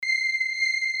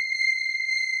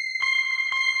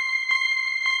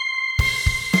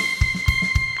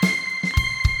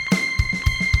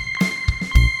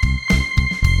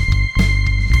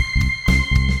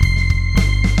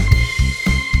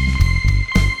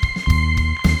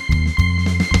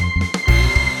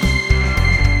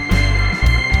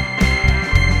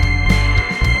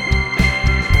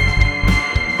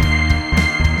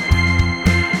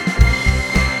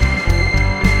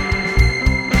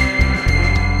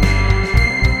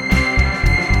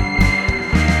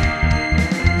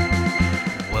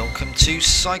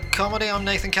Psychomedy. I'm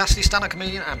Nathan Cassidy, stand-up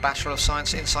comedian and Bachelor of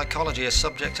Science in Psychology, a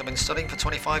subject I've been studying for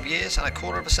 25 years and a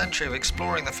quarter of a century of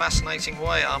exploring the fascinating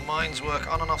way our minds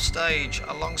work on and off stage,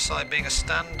 alongside being a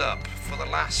stand-up for the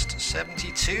last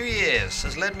 72 years,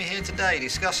 has led me here today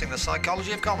discussing the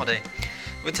psychology of comedy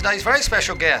with today's very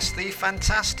special guest, the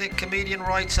fantastic comedian,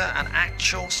 writer and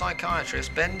actual psychiatrist,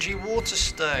 Benji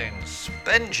Waterstones.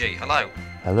 Benji, hello.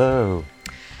 Hello.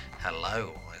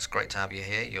 Hello. It's great to have you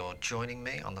here. You're joining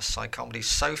me on the Psychomedy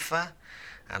sofa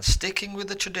and sticking with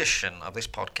the tradition of this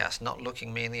podcast, not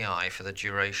looking me in the eye for the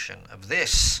duration of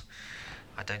this.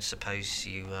 I don't suppose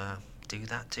you do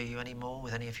that, do you, anymore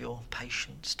with any of your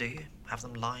patients, do you? Have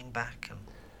them lying back and...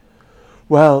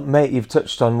 Well, mate, you've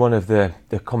touched on one of the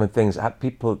common things.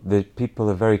 The people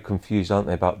are very confused, aren't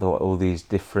they, about what all these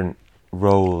different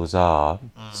roles are.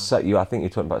 So I think you're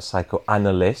talking about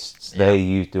psychoanalysts. Yeah.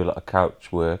 They do a lot of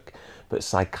couch work. But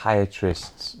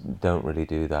psychiatrists don't really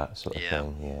do that sort of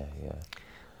thing. Yeah.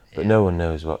 But no one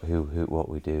knows what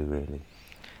we do really.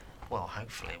 Well,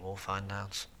 hopefully we'll find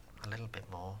out a little bit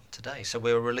more today. So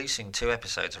we're releasing 2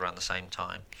 episodes around the same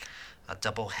time, a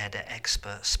double-header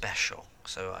expert special.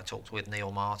 So I talked with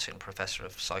Neil Martin, Professor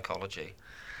of Psychology,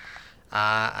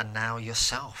 and now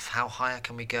yourself. How higher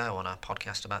can we go on a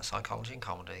podcast about psychology and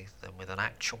comedy than with an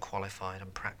actual qualified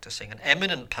and practicing and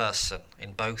eminent person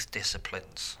in both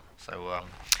disciplines? So,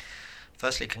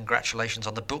 firstly, congratulations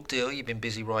on the book deal. You've been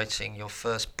busy writing your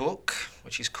first book,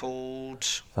 which is called...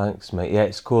 Thanks, mate. Yeah,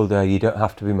 it's called You Don't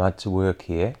Have to Be Mad to Work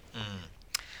Here.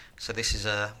 So this is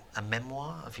a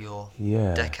memoir of your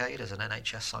decade as an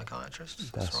NHS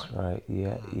psychiatrist? That's right.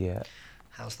 Yeah.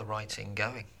 How's the writing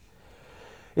going?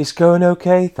 It's going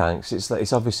okay, thanks.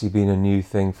 It's obviously been a new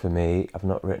thing for me. I've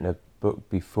not written a book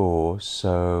before,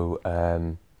 so...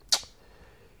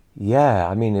 yeah,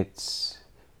 I mean, it's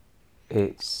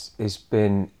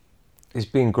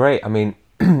been great. I mean,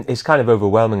 it's kind of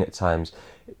overwhelming at times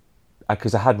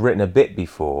because I had written a bit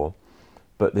before,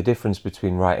 but the difference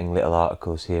between writing little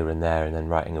articles here and there and then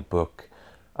writing a book,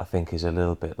 I think, is a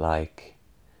little bit like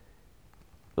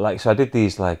so I did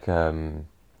these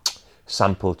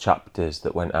sample chapters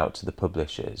that went out to the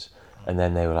publishers, and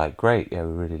then they were like, great, yeah,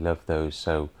 we really love those,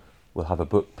 so we'll have a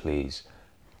book, please.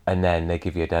 And then they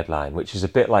give you a deadline, which is a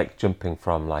bit like jumping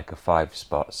from like a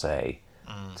 5-spot, say,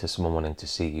 to someone wanting to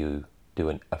see you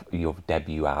do your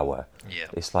debut hour. Yeah.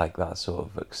 It's like that sort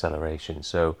of acceleration.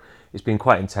 So it's been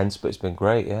quite intense, but it's been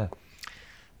great, yeah.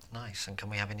 Nice. And can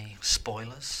we have any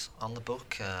spoilers on the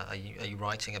book? Are you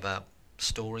writing about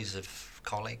stories of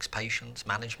colleagues, patients,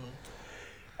 management?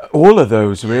 All of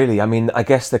those, really. I mean, I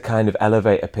guess the kind of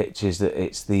elevator pitch is that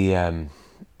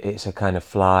it's a kind of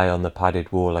fly on the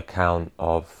padded wall account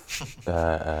of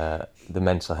the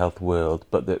mental health world,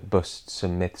 but that busts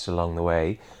some myths along the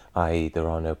way, i.e. there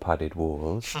are no padded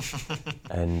walls.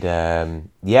 And and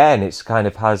it's kind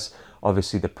of has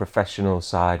obviously the professional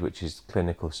side, which is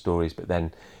clinical stories, but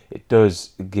then it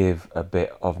does give a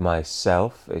bit of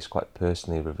myself. It's quite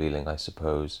personally revealing, I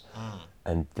suppose.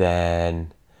 And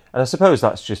I suppose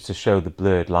that's just to show the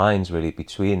blurred lines really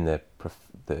between the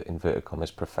inverted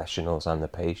commas professionals and the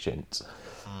patients.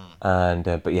 And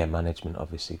but yeah, management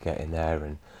obviously get in there,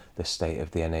 and the state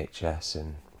of the NHS.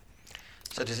 And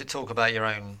so does it talk about your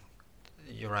own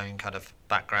kind of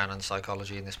background and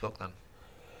psychology in this book then?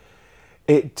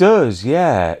 It does,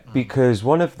 yeah, because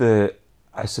one of the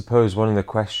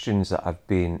questions that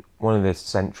one of the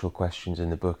central questions in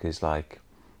the book is like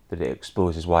that it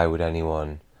explores is why would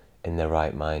anyone in their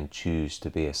right mind choose to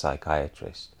be a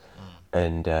psychiatrist?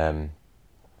 And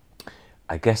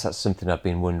I guess that's something I've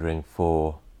been wondering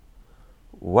for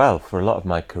a lot of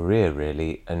my career,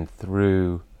 really, and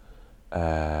through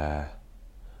my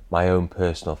own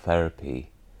personal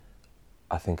therapy,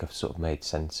 I think I've sort of made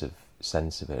sense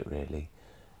of it, really.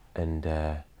 And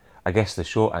I guess the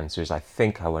short answer is I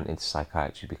think I went into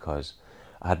psychiatry because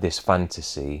I had this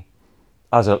fantasy,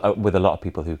 with a lot of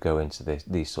people who go into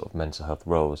these sort of mental health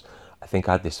roles. I think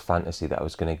I had this fantasy that I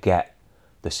was going to get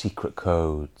the secret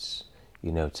codes,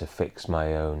 to fix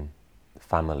my own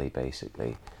family,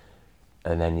 basically.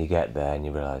 And then you get there and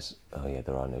you realise, oh yeah,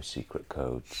 there are no secret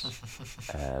codes.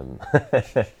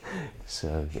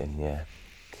 So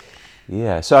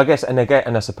I guess, and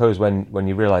I suppose when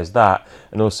you realise that,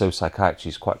 and also psychiatry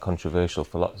is quite controversial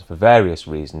for various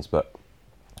reasons, but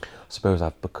I suppose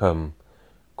I've become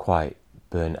quite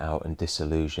burnt out and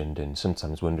disillusioned, and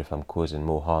sometimes wonder if I'm causing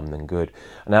more harm than good.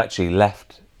 And I actually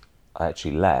left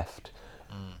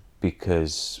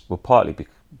because, well, partly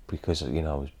because I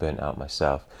was burnt out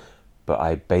myself, but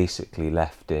I basically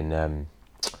left had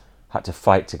to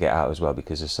fight to get out as well,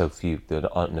 because there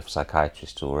aren't enough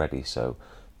psychiatrists already, so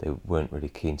they weren't really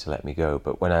keen to let me go.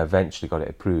 But when I eventually got it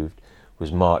approved,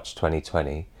 was March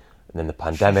 2020, and then the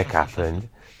pandemic happened,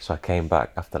 so I came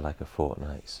back after like a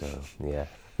fortnight. So yeah.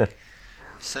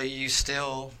 So are you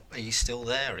still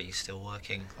there? Are you still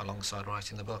working alongside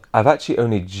writing the book? I've actually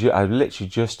I've literally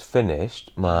just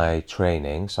finished my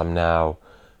training, so I'm now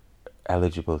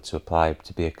eligible to apply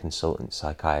to be a consultant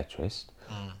psychiatrist.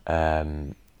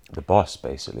 The boss,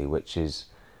 basically, which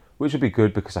would be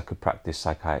good because I could practice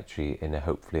psychiatry in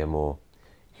hopefully a more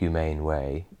humane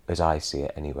way, as I see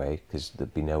it anyway, because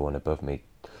there'd be no one above me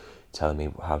telling me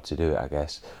how to do it, I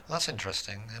guess. Well, that's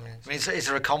interesting. I mean, is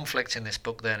there a conflict in this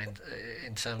book then,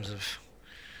 in terms of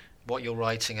what you're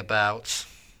writing about?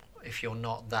 If you're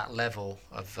not that level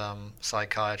of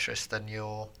psychiatrist, then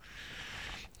you're,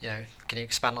 can you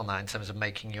expand on that in terms of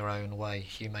making your own way?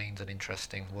 Humane's an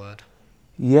interesting word.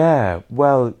 Yeah,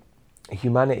 well,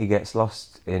 humanity gets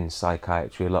lost in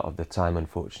psychiatry a lot of the time,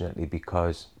 unfortunately,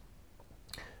 because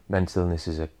mental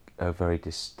illnesses are very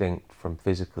distinct from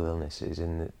physical illnesses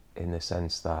in the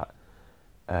sense that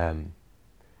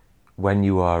when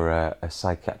you are a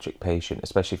psychiatric patient,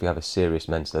 especially if you have a serious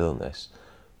mental illness,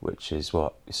 which is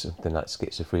something like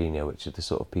schizophrenia, which are the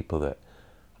sort of people that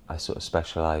I sort of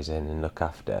specialise in and look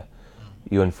after,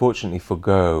 you unfortunately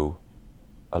forgo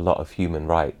a lot of human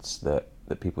rights that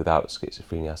people without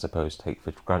schizophrenia, I suppose, take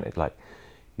for granted, like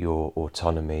your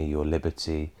autonomy, your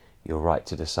liberty, your right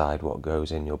to decide what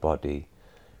goes in your body.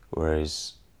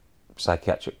 Whereas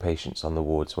psychiatric patients on the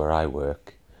wards where I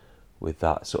work with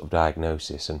that sort of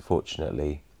diagnosis,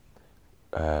 unfortunately,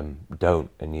 don't.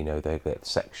 And, they get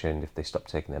sectioned if they stop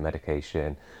taking their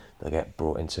medication. They'll get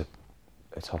brought into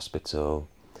a hospital.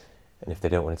 And if they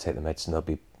don't want to take the medicine, they'll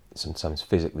be sometimes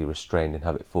physically restrained and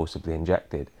have it forcibly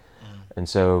injected. And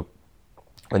so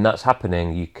when that's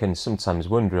happening, you can sometimes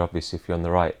wonder, obviously, if you're on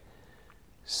the right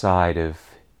side of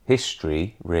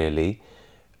history, really.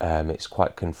 It's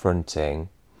quite confronting,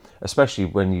 especially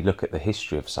when you look at the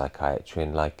history of psychiatry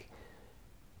and like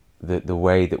the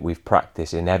way that we've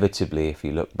practiced. Inevitably, if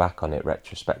you look back on it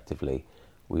retrospectively,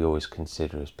 we always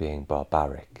consider as being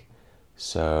barbaric.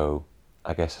 So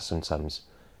I guess I sometimes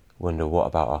wonder, what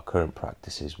about our current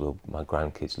practices will my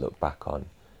grandkids look back on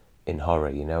in horror,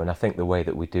 And I think the way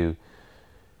that we do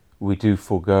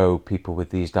forego people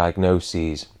with these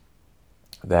diagnoses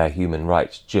their human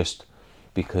rights just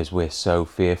because we're so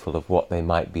fearful of what they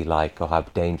might be like or how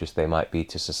dangerous they might be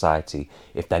to society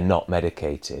if they're not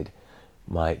medicated,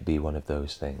 might be one of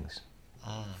those things.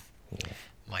 Yeah.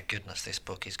 My goodness, this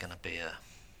book is going to be a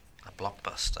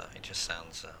blockbuster. It just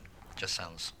sounds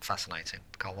fascinating.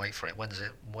 Can't wait for it. When's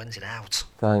it out?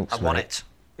 Thanks, I want mate.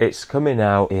 it. It's coming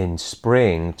out in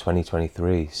spring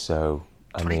 2023, so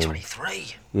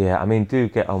 2023? Do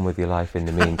get on with your life in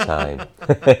the meantime.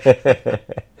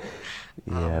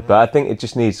 But I think it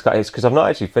just needs, it's because I've not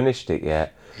actually finished it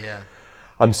yet. Yeah.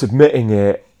 I'm submitting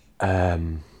it,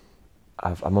 I'm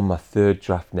on my third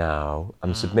draft now.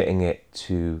 I'm submitting it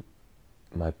to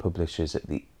my publishers at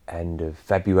the end of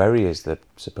February is the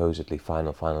supposedly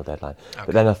final deadline. Okay.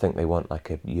 But then I think they want like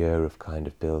a year of kind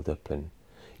of build-up, and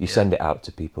you send it out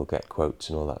to people, get quotes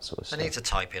and all that sort of stuff. They need to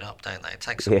type it up, don't they? It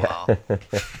takes a while.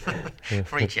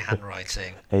 Read your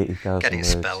handwriting. 80,000 Get it words,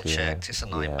 spell checked. It's a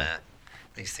nightmare. Yeah.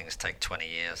 These things take 20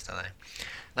 years, don't they?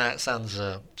 No, it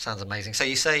sounds amazing. So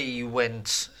you say you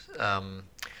went, so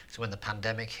when the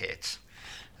pandemic hit,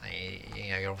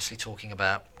 you're obviously talking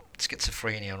about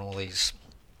schizophrenia and all these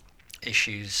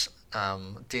issues.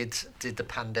 Did the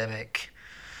pandemic,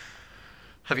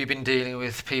 have you been dealing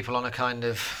with people on a kind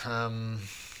of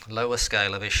lower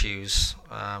scale of issues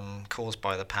caused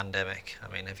by the pandemic?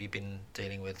 I mean, have you been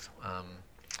dealing with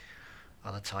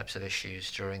other types of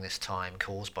issues during this time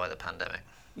caused by the pandemic?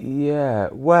 Yeah,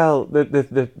 well,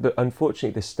 the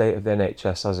unfortunately the state of the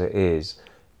NHS as it is,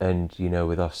 and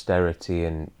with austerity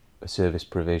and service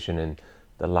provision and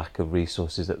the lack of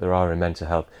resources that there are in mental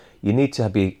health, you need to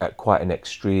be at quite an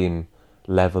extreme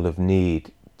level of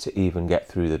need to even get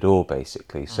through the door,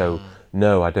 basically. So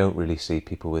no, I don't really see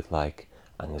people with like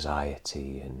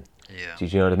anxiety and do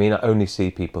you know what I mean? I only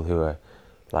see people who are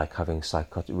like having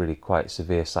really quite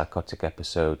severe psychotic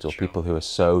episodes, or people who are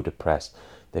so depressed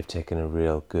they've taken a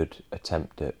real good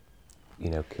attempt at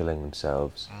killing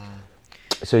themselves.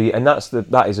 So and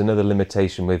that is another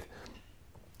limitation with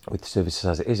services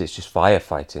as it is. It's just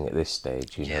firefighting at this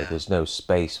stage. There's no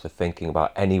space for thinking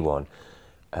about anyone.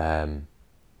 And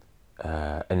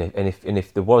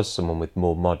if there was someone with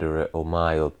more moderate or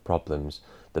mild problems,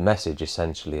 the message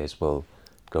essentially is, well,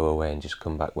 go away and just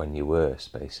come back when you're worse,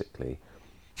 basically.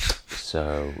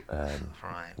 So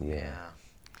right. Yeah.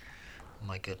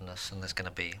 My goodness, and there's going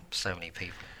to be so many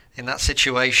people in that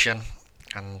situation.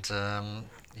 And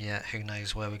yeah, who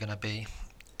knows where we're going to be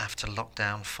after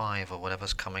lockdown 5 or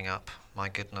whatever's coming up. My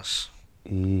goodness.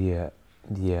 Yeah,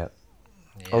 yeah.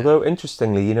 Yeah. Although,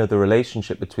 interestingly, you know, the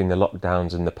relationship between the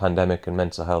lockdowns and the pandemic and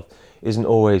mental health isn't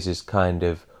always as kind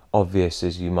of obvious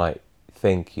as you might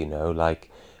think, you know, like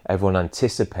everyone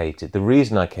anticipated. The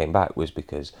reason I came back was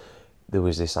because there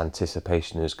was this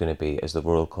anticipation there was going to be, as the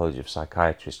Royal College of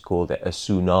Psychiatrists called it, a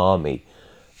tsunami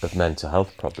of mental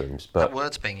health problems. But that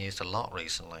word's being used a lot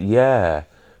recently. yeah,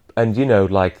 and you know,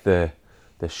 like the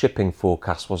shipping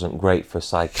forecast wasn't great for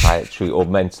psychiatry or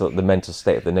the mental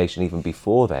state of the nation even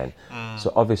before then.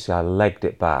 So obviously I legged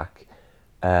it back.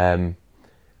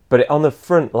 But on the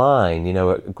front line, you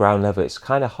know, at ground level, it's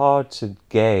kind of hard to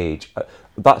gauge.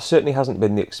 That certainly hasn't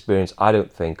been the experience, I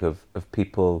don't think, of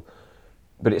people.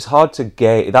 But it's hard to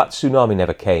gauge. That tsunami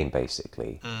never came,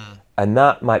 basically. And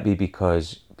that might be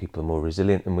because people are more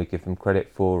resilient than we give them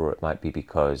credit for, or it might be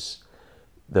because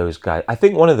those guys... I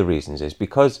think one of the reasons is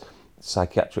because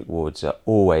psychiatric wards are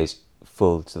always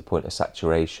full to the point of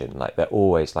saturation. Like, they're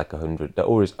always like 100... They're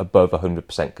always above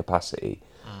 100% capacity.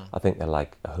 I think they're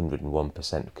like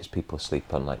 101% because people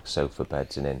sleep on like sofa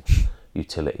beds and in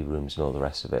utility rooms and all the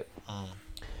rest of it.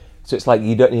 So it's like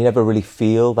you never really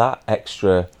feel that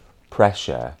extra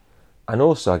pressure. And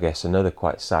also, I guess another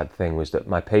quite sad thing was that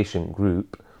my patient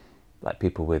group, like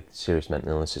people with serious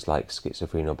mental illnesses like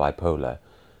schizophrenia or bipolar,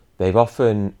 they've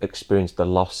often experienced the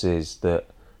losses that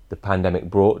the pandemic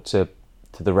brought to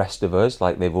the rest of us.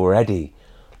 Like they've already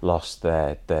lost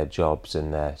their jobs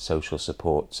and their social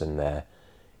supports and their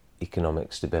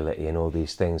economic stability and all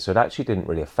these things. So it actually didn't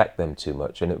really affect them too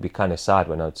much. And it would be kind of sad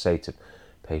when I'd say to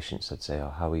patients, I'd say, oh,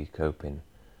 how are you coping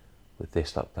with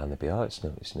this lockdown? They'd be, oh, it's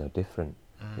no different.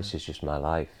 This is just my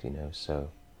life, you know, so...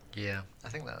 Yeah, I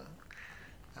think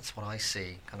that's what I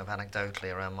see kind of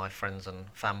anecdotally around my friends and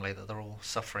family, that they're all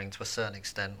suffering to a certain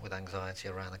extent with anxiety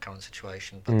around the current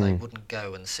situation, but they wouldn't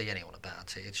go and see anyone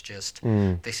about it. It's just,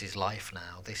 this is life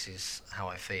now, this is how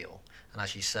I feel. And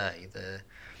as you say,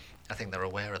 I think they're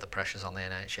aware of the pressures on the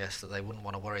NHS, that they wouldn't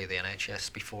want to worry the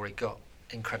NHS before it got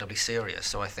incredibly serious.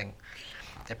 So I think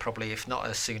they're probably, if not a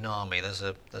tsunami,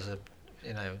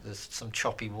 there's some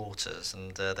choppy waters,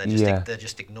 and they're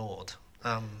just ignored.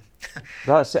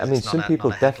 That's it. I mean, some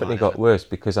people definitely got worse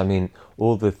because, I mean,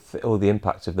 all the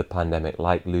impacts of the pandemic,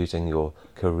 like losing your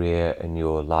career and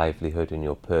your livelihood and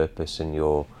your purpose and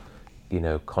your, you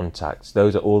know, contacts.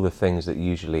 Those are all the things that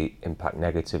usually impact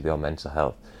negatively on mental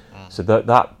health. So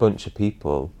that bunch of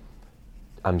people,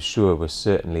 I'm sure, was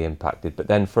certainly impacted. But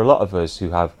then for a lot of us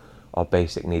who have our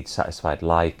basic needs satisfied,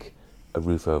 like a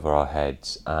roof over our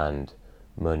heads and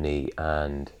money,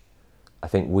 and I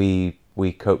think we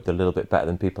coped a little bit better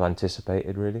than people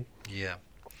anticipated, really. Yeah.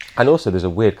 And also there's a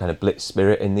weird kind of blitz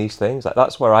spirit in these things. Like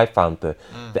that's where I found the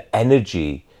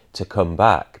energy to come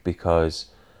back, because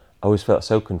I always felt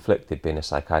so conflicted being a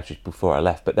psychiatrist before I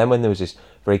left. But then when there was this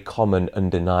very common,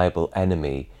 undeniable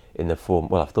enemy in the form,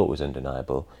 well, I thought it was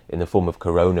undeniable, in the form of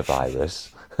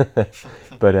coronavirus.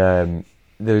 But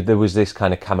there was this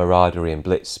kind of camaraderie and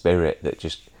blitz spirit that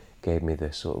just gave me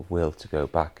the sort of will to go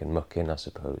back and muck in, I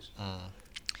suppose.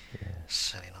 Yeah.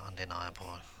 Certainly not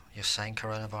undeniable. You're saying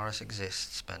coronavirus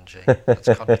exists, Benji.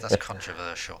 That's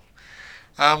controversial.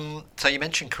 So you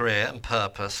mentioned career and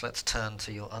purpose. Let's turn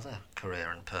to your other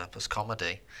career and purpose,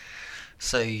 comedy.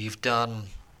 So you've done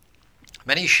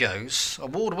many shows,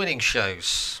 award-winning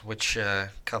shows, which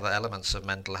cover elements of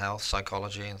mental health,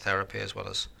 psychology and therapy, as well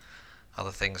as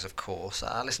other things, of course.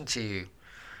 I listened to you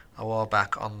a while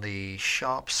back on the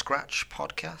Sharp Scratch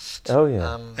podcast. Oh,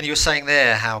 yeah. And you were saying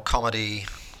there how comedy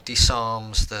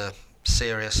disarms the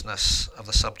seriousness of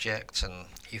the subject, and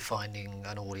you finding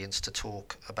an audience to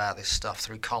talk about this stuff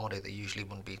through comedy that usually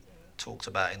wouldn't be talked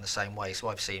about in the same way. So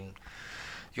I've seen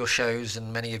your shows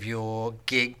and many of your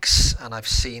gigs, and I've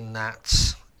seen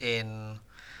that in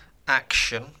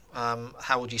action.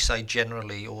 How would you say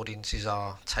generally audiences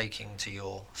are taking to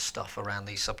your stuff around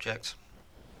these subjects?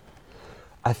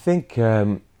 I think,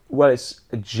 it's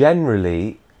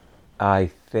generally,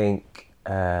 I think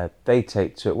they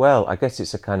take to it well. I guess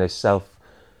it's a kind of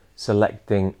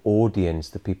self-selecting audience,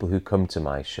 the people who come to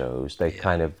my shows. They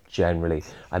kind of generally,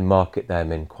 I market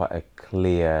them in quite a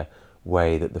clear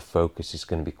way that the focus is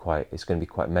going to be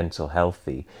quite mental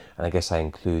healthy, and I guess I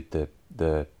include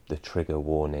the trigger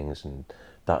warnings and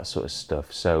that sort of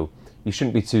stuff. So you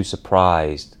shouldn't be too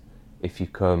surprised if you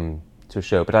come to a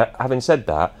show. But having said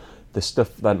that, the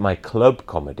stuff like my club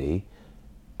comedy,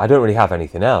 I don't really have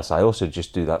anything else. I also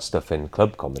just do that stuff in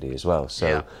club comedy as well.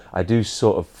 So I do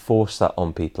sort of force that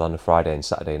on people on a Friday and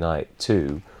Saturday night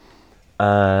too.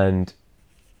 And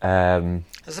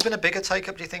Has there been a bigger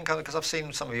take-up, do you think? Because I've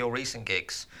seen some of your recent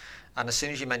gigs, and as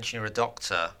soon as you mention you're a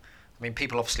doctor, I mean,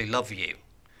 people obviously love you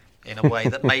in a way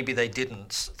that maybe they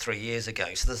didn't 3 years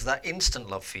ago. So there's that instant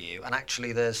love for you, and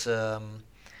actually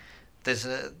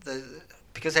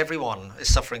because everyone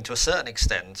is suffering to a certain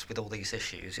extent with all these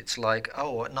issues, it's like,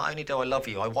 oh, not only do I love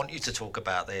you, I want you to talk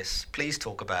about this. Please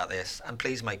talk about this, and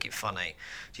please make it funny.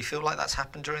 Do you feel like that's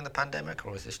happened during the pandemic,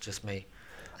 or is this just me?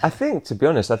 I think, to be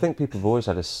honest, I think people have always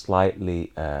had a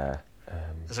slightly...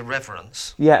 There's a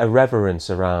reverence. Yeah, a reverence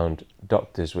around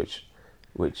doctors, which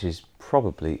is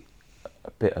probably a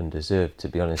bit undeserved, to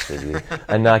be honest with you.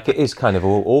 And like, it is kind of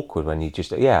all awkward when you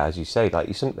just, as you say, like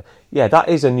that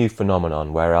is a new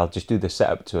phenomenon where I'll just do the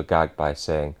setup to a gag by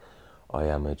saying, I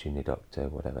am a junior doctor,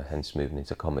 whatever, hence moving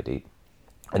into comedy.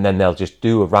 And then they'll just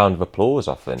do a round of applause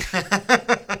often,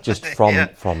 just from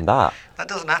that. That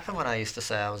doesn't happen when I used to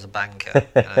say I was a banker.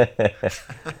 You know?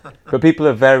 But people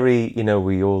are very,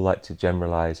 we all like to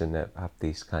generalise and have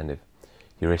these kind of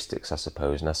heuristics, I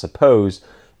suppose. And I suppose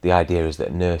the idea is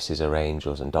that nurses are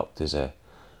angels and doctors are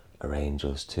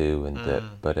angels too. And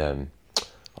but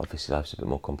obviously life's a bit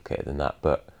more complicated than that.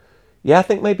 But yeah, I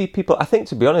think maybe people. I think,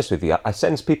 to be honest with you, I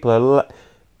sense people are.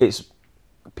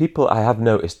 I have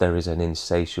noticed there is an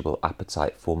insatiable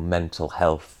appetite for mental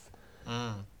health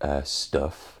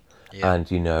stuff,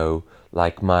 and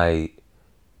like my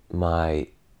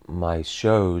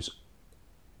shows,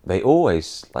 they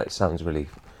always, like, it sounds really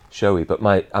showy, but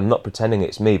I'm not pretending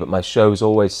it's me, but my shows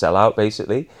always sell out,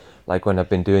 basically. Like when I've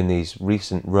been doing these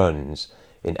recent runs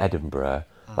in Edinburgh,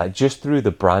 like just through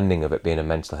the branding of it being a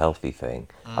mental healthy thing,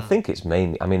 I think it's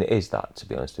mainly, I mean, it is that, to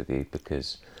be honest with you,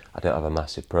 because I don't have a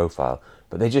massive profile,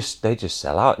 but they just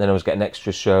sell out. And then I was getting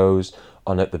extra shows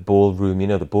on at the ballroom,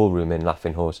 the ballroom in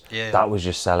Laughing Horse. Yeah. That was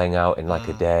just selling out in like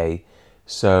a day.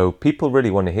 So people really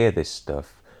want to hear this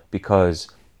stuff, because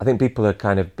I think people are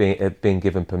kind of being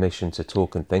given permission to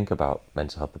talk and think about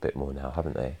mental health a bit more now,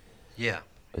 haven't they? Yeah.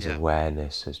 As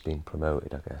awareness has been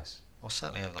promoted, I guess. Well,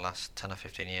 certainly over the last 10 or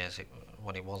 15 years,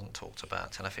 when it wasn't talked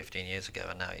about 10 or 15 years ago,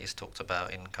 and now it is talked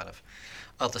about in kind of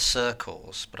other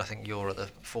circles, but I think you're at the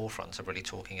forefront of really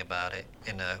talking about it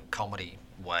in a comedy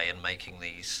way and making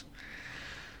these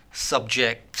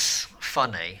subjects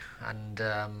funny. And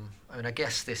I mean, I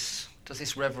guess does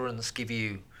this reverence give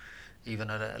you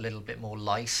even a little bit more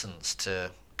license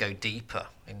to go deeper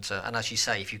into, and as you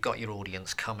say, if you've got your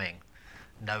audience coming,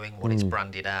 knowing what it's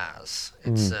branded as,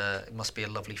 it must be a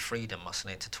lovely freedom,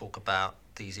 mustn't it, to talk about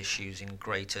these issues in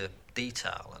greater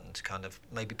detail and kind of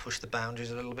maybe push the boundaries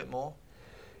a little bit more?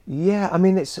 Yeah, I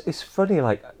mean, it's funny,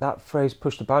 like that phrase,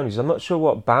 push the boundaries. I'm not sure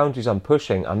what boundaries I'm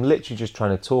pushing. I'm literally just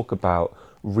trying to talk about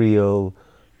real,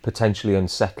 potentially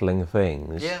unsettling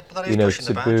things. Yeah, but that is pushing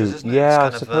the boundaries, isn't it? Yeah,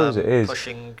 it's I suppose it is.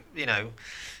 Pushing,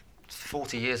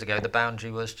 40 years ago, the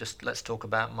boundary was just, let's talk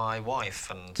about my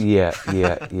wife. And yeah,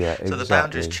 exactly. So the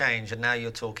boundaries change, and now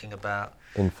you're talking about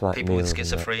people with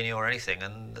schizophrenia or anything,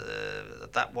 and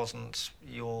that wasn't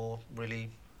your really...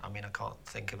 I mean, I can't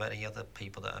think of any other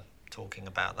people that are talking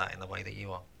about that in the way that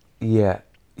you are. Yeah.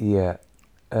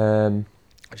 I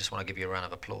just want to give you a round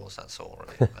of applause, that's all,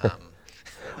 really.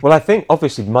 Well, I think,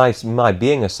 obviously, my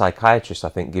being a psychiatrist, I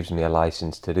think, gives me a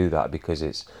license to do that, because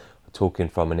it's talking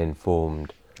from an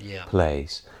informed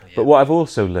place. Yeah. But what I've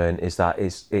also learned is that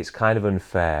it's kind of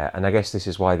unfair, and I guess this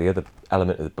is why the other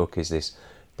element of the book is this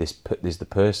the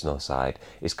personal side.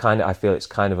 I feel it's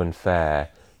kind of unfair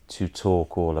to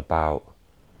talk all about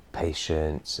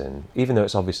patients, and even though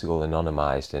it's obviously all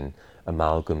anonymized and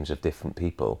amalgams of different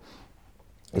people,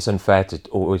 it's unfair to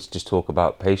always just talk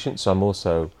about patients. So I'm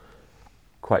also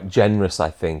quite generous, I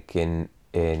think,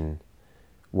 in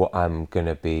what I'm going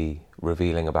to be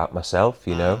revealing about myself,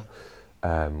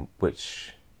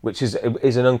 which is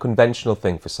an unconventional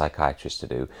thing for psychiatrists to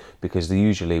do, because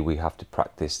usually we have to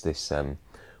practice this.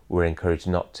 We're encouraged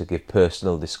not to give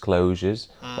personal disclosures,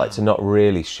 like to not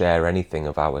really share anything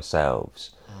of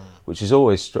ourselves, which has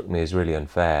always struck me as really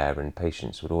unfair. And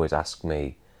patients would always ask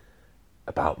me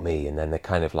about me, and then they're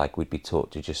kind of like, we'd be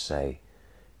taught to just say,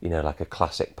 like a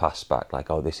classic pass back, like,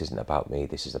 oh, this isn't about me,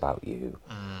 this is about you.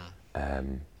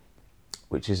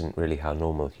 Which isn't really how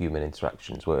normal human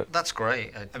interactions work. That's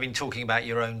great. I mean, talking about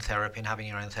your own therapy and having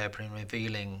your own therapy and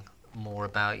revealing more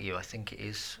about you, I think it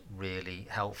is really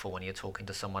helpful when you're talking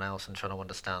to someone else and trying to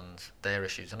understand their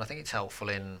issues. And I think it's helpful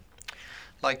in,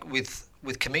 like with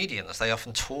comedians, they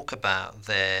often talk about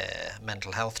their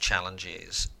mental health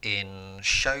challenges in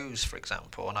shows, for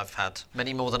example. And I've had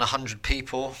many more than 100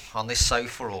 people on this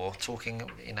sofa or talking,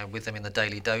 with them in the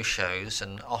Daily Dose shows,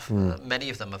 and often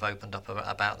many of them have opened up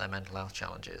about their mental health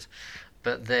challenges.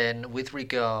 But then with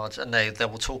regards, and they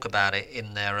will talk about it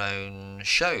in their own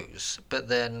shows, but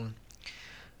then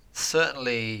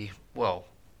certainly, well,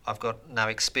 I've got now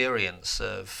experience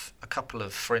of a couple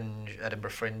of Edinburgh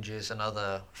Fringes and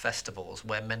other festivals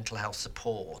where mental health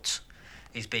support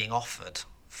is being offered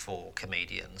for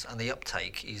comedians, and the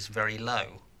uptake is very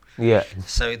low. Yeah.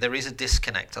 So there is a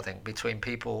disconnect, I think, between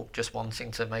people just wanting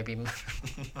to maybe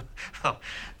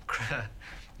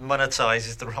monetize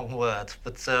is the wrong word,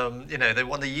 but they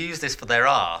want to use this for their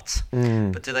art,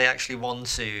 but do they actually want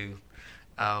to,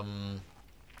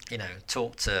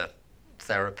 talk to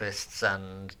therapists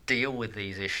and deal with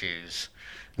these issues?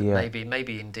 Yeah.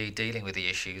 Maybe indeed dealing with the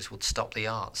issues would stop the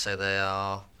art. So they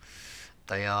are,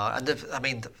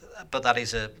 but that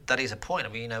is a point. I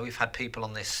mean, we've had people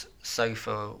on this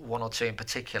sofa, one or two in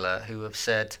particular, who have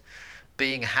said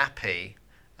being happy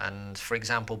and, for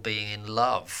example, being in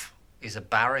love is a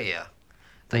barrier.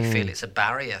 They feel it's a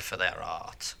barrier for their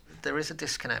art. There is a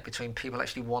disconnect between people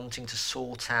actually wanting to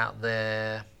sort out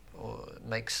or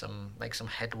make some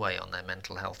headway on their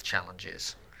mental health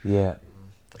challenges. Yeah.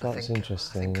 But That's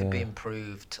interesting. I think could be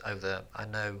improved over. I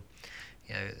know,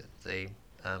 the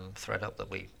ThreadUp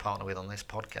that we partner with on this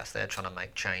podcast, they're trying to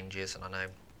make changes, and I know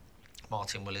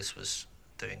Martin Willis was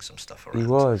doing some stuff around He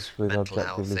was with mental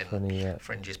health Objectively in Funny, yeah.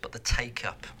 Fringes, but the take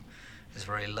up is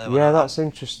very low. Yeah, that's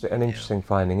interesting. An interesting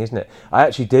finding, isn't it? I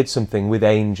actually did something with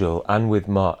Angel and with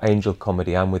Angel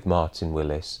Comedy and with Martin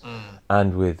Willis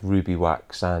and with Ruby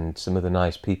Wax and some other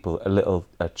nice people.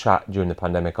 A chat during the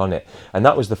pandemic on it, and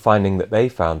that was the finding that they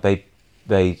found.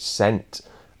 They sent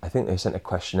a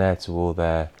questionnaire to all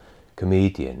their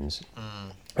comedians,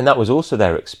 and that was also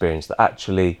their experience. That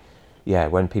actually,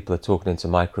 when people are talking into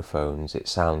microphones, it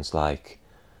sounds like,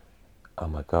 oh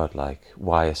my God, like,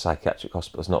 why a psychiatric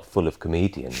hospital is not full of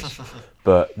comedians?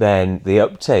 But then the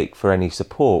uptake for any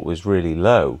support was really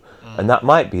low. And that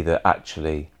might be that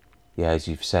actually, as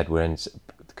you've said,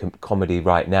 comedy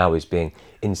right now is being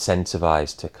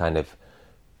incentivized to kind of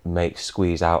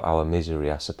squeeze out our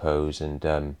misery, I suppose. And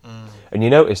you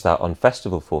notice that on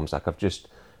festival forms, like I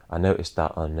noticed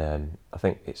that on, I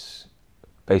think it's,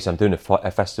 basically I'm doing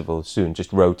a festival soon,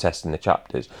 just road testing the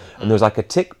chapters, and there was like a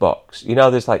tick box.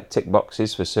 There's like tick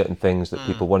boxes for certain things that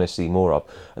people want to see more of,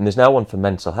 and there's now one for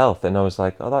mental health, and I was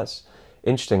like, oh, that's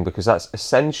interesting, because that's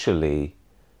essentially,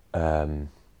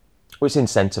 it's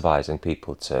incentivizing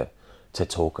people to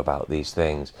talk about these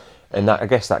things, and that, I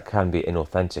guess that can be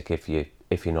inauthentic if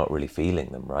you're not really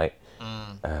feeling them, right?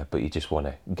 But you just want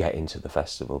to get into the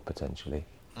festival potentially.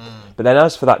 But then,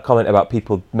 as for that comment about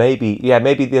people, maybe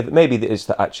it's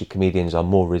that actually comedians are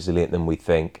more resilient than we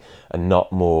think and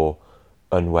not more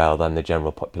unwell than the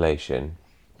general population,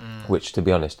 which, to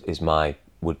be honest,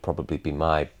 would probably be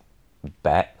my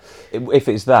bet. If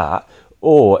it's that,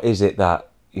 or is it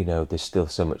that there's still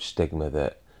so much stigma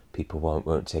that people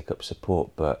won't take up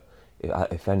support? But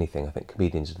if anything, I think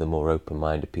comedians are the more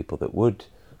open-minded people that would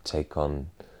take on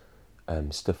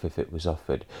stuff if it was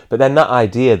offered. But then that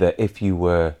idea that if you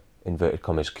were, inverted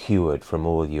commas, cured from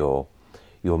all your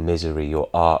misery, your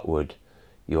art would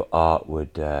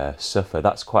suffer.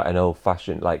 That's quite an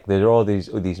old-fashioned, like, there are all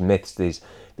these myths,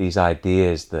 these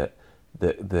ideas that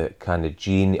kind of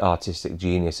artistic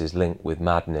genius is linked with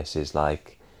madness is a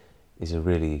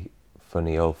really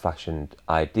funny old-fashioned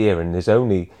idea. And there's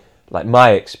only, like,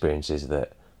 my experience is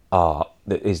that mental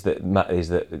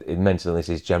illness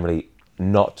is generally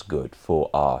not good for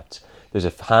art. There's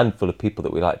a handful of people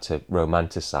that we like to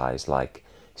romanticize, like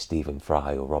Stephen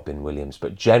Fry or Robin Williams,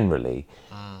 but generally,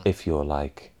 if you're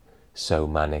like so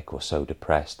manic or so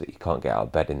depressed that you can't get out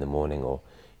of bed in the morning, or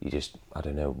you just, I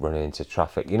don't know, running into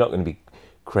traffic, you're not going to be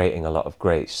creating a lot of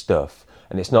great stuff.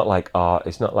 And it's not like art,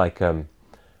 it's not like I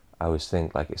always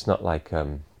think, like, it's not like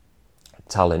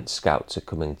talent scouts are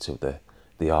coming to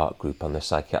the art group on the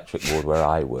psychiatric ward where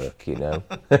I work,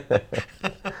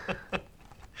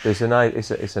 It's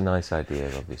a nice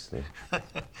idea, obviously.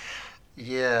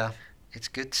 Yeah, it's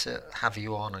good to have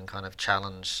you on and kind of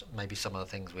challenge maybe some of the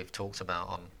things we've talked about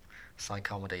on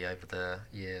psychomedy over the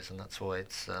years, and that's why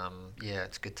it's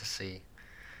good to see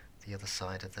the other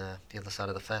side of the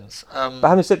fence. But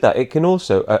having said that, it can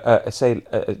also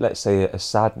let's say a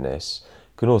sadness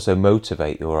can also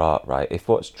motivate your art, right? I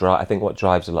think what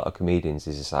drives a lot of comedians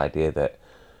is this idea that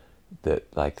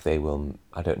like they will,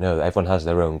 I don't know, everyone has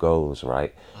their own goals,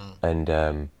 right? And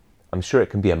I'm sure it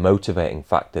can be a motivating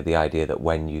factor, the idea that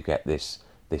when you get this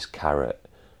carrot,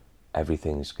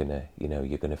 everything's gonna,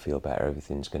 you're gonna feel better,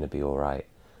 everything's gonna be all right.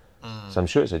 So I'm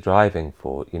sure it's a driving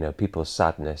force, people's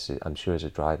sadness, I'm sure is a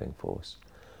driving force.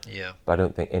 Yeah. But I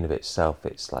don't think in of itself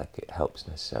it's like it helps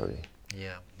necessarily.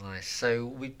 Yeah, nice. So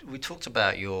we talked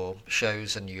about your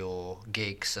shows and your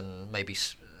gigs, and maybe,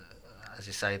 as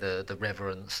you say, the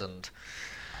reverence, and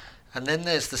then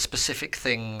there's the specific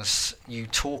things you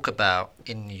talk about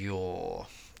in your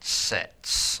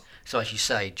sets. So as you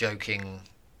say, joking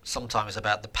sometimes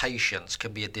about the patients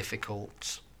can be a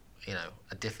difficult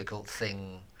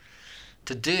thing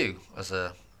to do as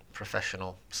a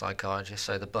professional psychiatrist.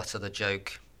 So the butt of the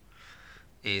joke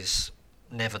is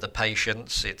never the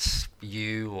patients, it's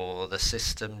you or the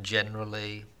system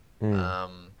generally.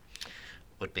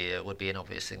 Would be an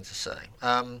obvious thing to say.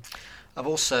 I've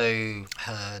also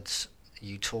heard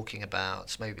you talking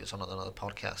about, maybe it was on another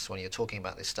podcast, when you're talking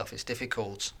about this stuff, it's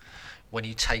difficult when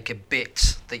you take a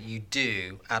bit that you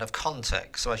do out of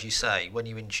context. So as you say, when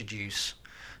you introduce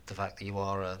the fact that you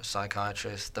are a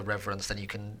psychiatrist, the reverence, then you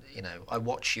can, I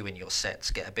watch you in your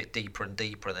sets get a bit deeper and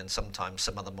deeper, and then sometimes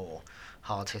some of the more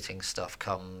hard-hitting stuff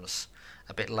comes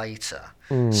a bit later.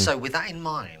 So with that in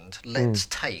mind, let's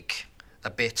take a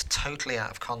bit totally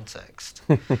out of context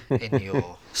in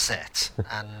your set.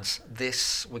 And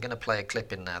we're going to play a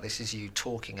clip in now. This is you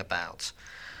talking about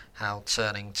how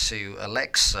turning to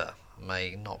Alexa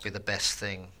may not be the best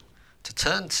thing to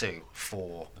turn to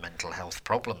for mental health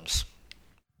problems.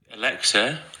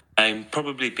 Alexa, I'm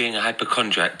probably being a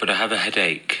hypochondriac, but I have a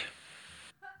headache.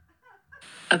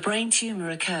 A brain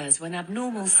tumour occurs when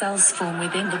abnormal cells form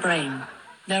within the brain.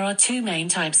 There are two main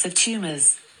types of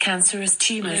tumours: cancerous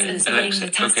tumours and brain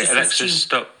metastasis. Okay, Alexa,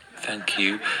 stop. Thank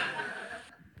you.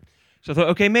 So I thought,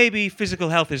 okay, maybe physical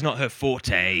health is not her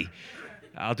forte.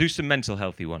 I'll do some mental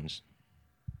healthy ones.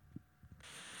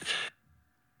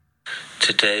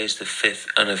 Today is the 5th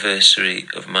anniversary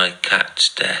of my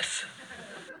cat's death.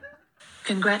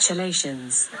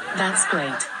 Congratulations. That's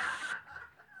great.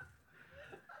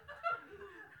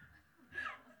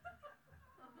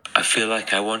 I feel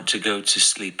like I want to go to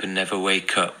sleep and never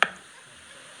wake up.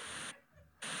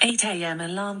 8 a.m.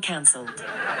 alarm cancelled.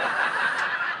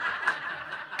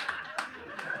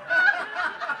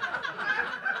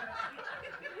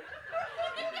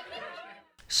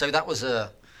 So that was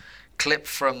a clip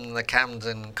from the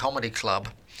Camden Comedy Club,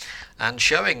 and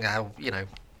showing how,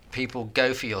 people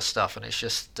go for your stuff, and it's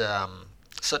just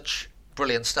such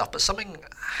brilliant stuff. But something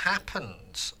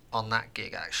happened on that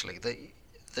gig, actually, that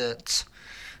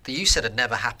you said had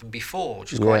never happened before,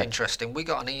 which is quite interesting. We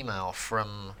got an email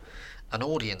from an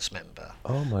audience member.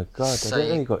 Oh my God, I didn't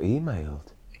know you got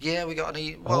emailed. Yeah, we got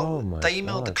they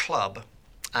emailed the club,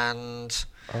 and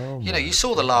you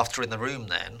saw the laughter in the room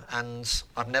then, and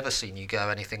I've never seen you go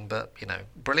anything but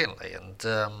brilliantly.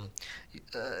 And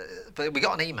but we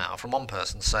got an email from one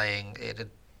person saying it had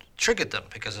triggered them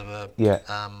because of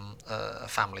a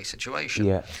family situation.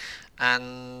 Yeah.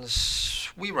 And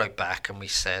we wrote back and we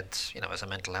said, as a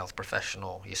mental health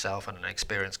professional yourself and an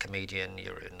experienced comedian,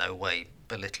 you're in no way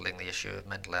belittling the issue of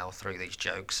mental health through these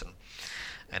jokes,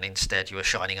 and instead you were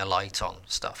shining a light on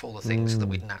stuff, all the things that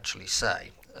we'd naturally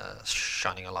say,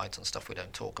 shining a light on stuff we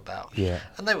don't talk about. Yeah.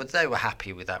 And they were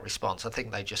happy with that response. I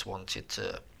think they just wanted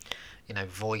to,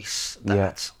 voice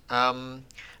that. Yeah. And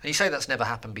you say that's never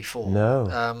happened before.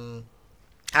 No.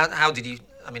 How did you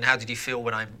feel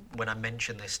when I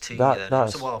mentioned this to you then? It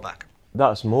was a while back.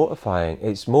 That's mortifying.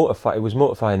 It was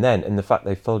mortifying then, and the fact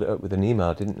they followed it up with an email,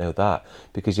 I didn't know that.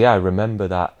 Because I remember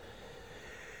that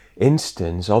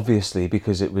instance, obviously,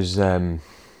 because it was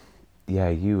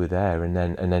you were there, and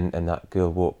then that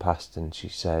girl walked past and she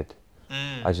said,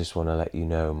 I just want to let you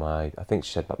know I think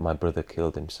she said that my brother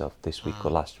killed himself this week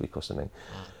or last week or something.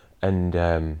 And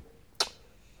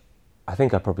I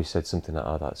think I probably said something like,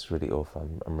 "Oh, that's really awful.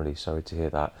 I'm really sorry to hear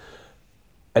that."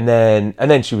 And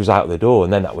then she was out the door,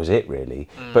 and then that was it, really.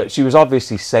 But she was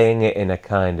obviously saying it in a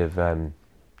kind of.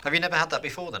 Have you never had that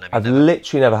before, then? I've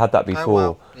literally never had that before.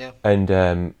 Oh, wow.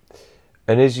 Yeah.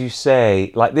 And as you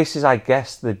say, like, this is, I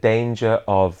guess, the danger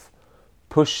of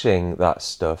pushing that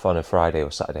stuff on a Friday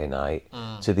or Saturday night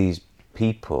to these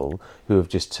people who have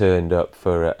just turned up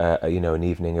for an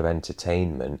evening of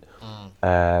entertainment.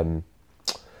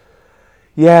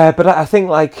 Yeah, but I think,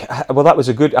 that was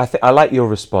a good... I like your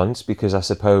response, because I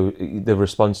suppose the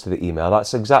response to the email,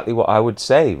 that's exactly what I would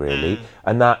say, really.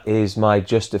 And that is my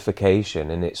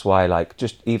justification, and it's why,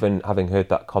 just even having heard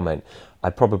that comment, I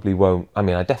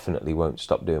definitely won't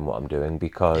stop doing what I'm doing,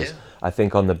 because I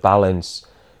think on balance,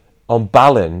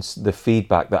 the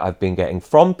feedback that I've been getting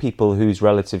from people whose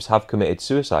relatives have committed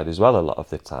suicide as well a lot of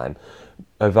the time,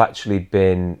 have actually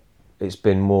been... It's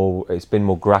been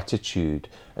more gratitude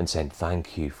and saying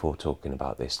thank you for talking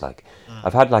about this.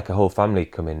 I've had a whole family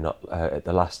come in at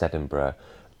the last Edinburgh,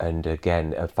 and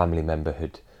again a family member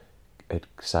had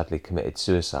sadly committed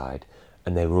suicide,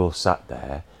 and they were all sat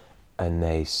there, and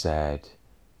they said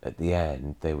at the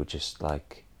end they were just so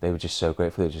grateful.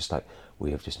 They were just like,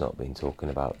 we have just not been talking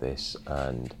about this,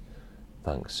 and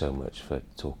thanks so much for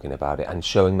talking about it and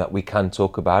showing that we can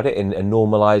talk about it, and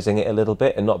normalizing it a little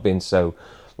bit, and not being so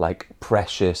like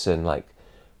precious and like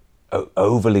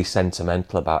overly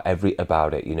sentimental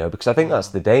about it, you know, because I think that's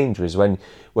the danger, is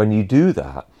when you do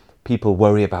that, people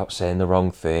worry about saying the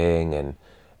wrong thing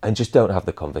and just don't have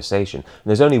the conversation. And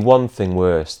there's only one thing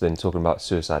worse than talking about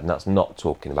suicide, and that's not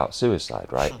talking about suicide,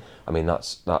 right? I mean,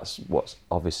 that's what's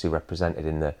obviously represented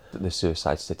in the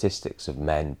suicide statistics of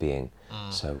men being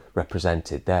so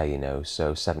represented there, you know.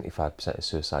 So 75% of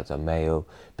suicides are male,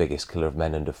 biggest killer of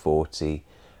men under 40.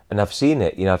 And I've seen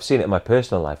it in my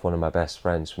personal life. One of my best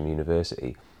friends from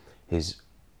university, his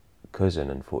cousin,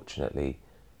 unfortunately,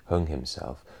 hung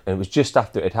himself. And it was just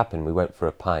after it had happened, we went for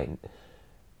a pint,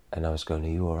 and I was going, are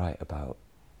you all right about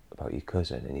your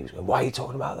cousin? And he was going, why are you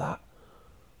talking about that?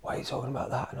 Why are you talking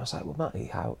about that? And I was like, well,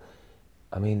 Matty,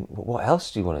 what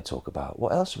else do you want to talk about?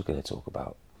 What else are we going to talk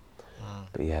about?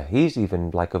 But yeah, he's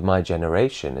even like of my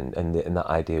generation, and that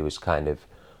idea was kind of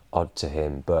odd to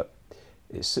him, but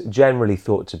it's generally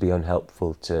thought to be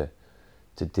unhelpful to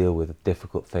deal with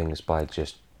difficult things by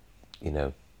just, you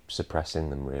know, suppressing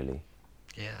them, really.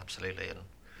 Yeah, absolutely. And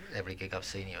every gig I've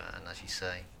seen you at, and as you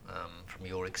say, from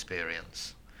your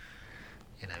experience,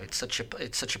 you know, it's such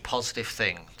a positive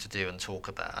thing to do and talk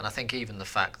about. And I think even the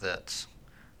fact that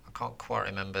I can't quite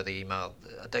remember the email.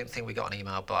 I don't think we got an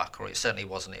email back, or it certainly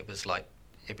wasn't. It was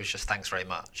just thanks very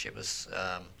much. It was.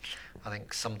 I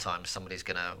think sometimes somebody's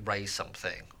going to raise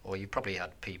something, or you probably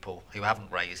had people who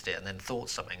haven't raised it and then thought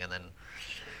something, and then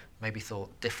maybe thought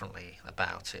differently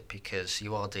about it, because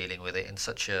you are dealing with it in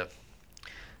such a,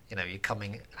 you know, you're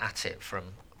coming at it from,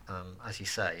 as you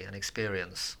say, an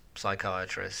experienced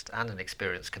psychiatrist and an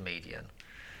experienced comedian.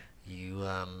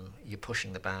 You're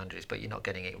pushing the boundaries, but you're not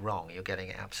getting it wrong. You're getting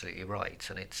it absolutely right,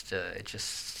 and it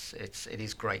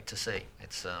is great to see.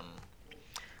 It's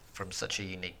from such a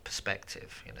unique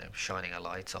perspective, you know, shining a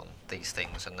light on these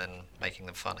things and then making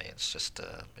them funny. It's just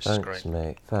great. Thanks,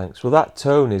 mate. Thanks. Well, that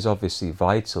tone is obviously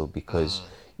vital, because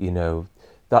you know,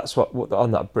 that's what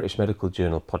on that British Medical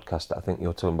Journal podcast that I think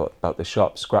you're talking about the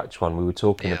Sharp Scratch one, we were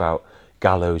talking about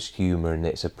gallows humour and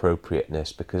its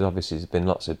appropriateness, because obviously there's been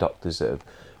lots of doctors that have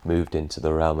moved into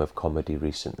the realm of comedy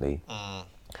recently.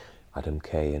 Adam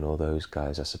Kay and all those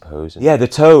guys, I suppose. And yeah, the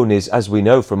tone is, as we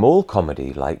know from all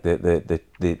comedy, like the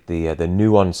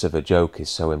nuance of a joke is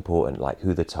so important, like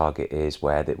who the target is,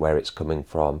 where it's coming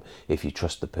from, if you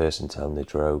trust the person telling the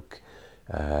joke,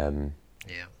 if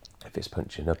it's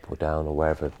punching up or down or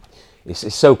wherever.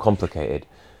 It's so complicated.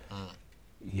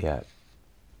 Yeah.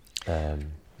 Yeah,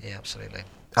 absolutely.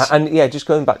 And yeah, just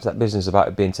going back to that business about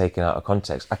it being taken out of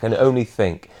context, I can only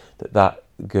think that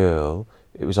girl,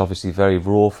 it was obviously very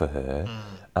raw for her,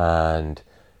 and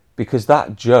because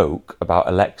that joke about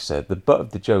Alexa, the butt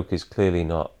of the joke is clearly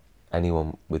not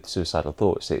anyone with suicidal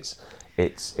thoughts. It's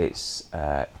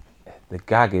the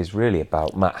gag is really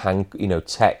about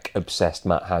tech obsessed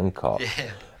Matt Hancock,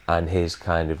 and his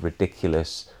kind of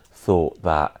ridiculous thought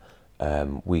that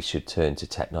we should turn to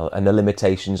technology and the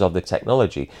limitations of the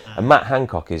technology. And Matt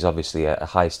Hancock is obviously a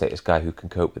high status guy who can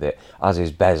cope with it, as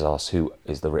is Bezos, who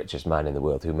is the richest man in the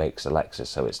world, who makes Alexa.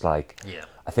 So it's like,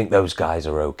 I think those guys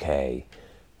are okay,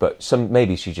 but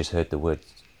maybe she just heard the word,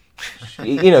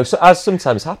 you know, so as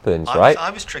sometimes happens, right?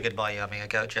 I was triggered by you having a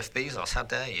go at Jeff Bezos. How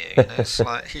dare you? You know, it's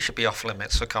like, he should be off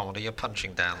limits for comedy. You're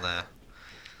punching down there.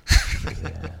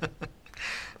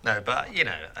 No, but, you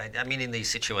know, I mean, in these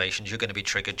situations, you're going to be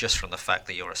triggered just from the fact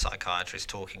that you're a psychiatrist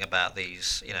talking about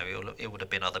these, you know, it would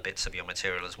have been other bits of your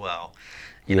material as well.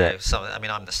 You know, so, I mean,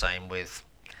 I'm the same with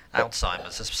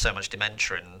Alzheimer's. There's so much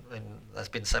dementia, and there's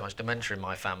been so much dementia in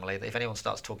my family that if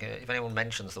anyone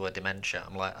mentions the word dementia,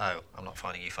 I'm like, oh, I'm not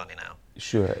finding you funny now.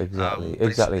 Sure, exactly.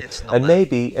 It's not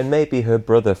and maybe her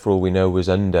brother, for all we know, was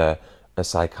under a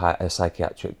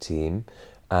psychiatric team,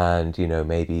 and, you know,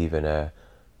 maybe even a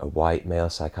white male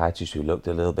psychiatrist who looked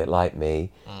a little bit like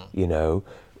me, you know,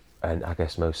 and I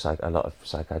guess a lot of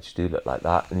psychiatrists do look like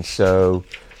that, and so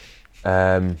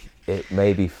it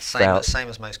maybe felt same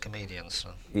as most comedians. So.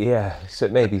 Yeah, so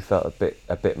it maybe felt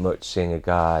a bit much seeing a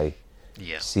guy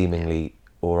seemingly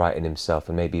all right in himself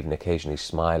and maybe even occasionally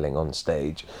smiling on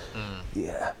stage.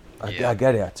 I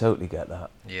get it. I totally get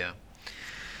that. Yeah.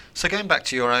 So going back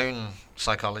to your own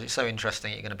psychology, it's so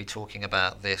interesting you're going to be talking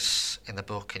about this in the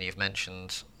book, and you've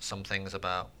mentioned some things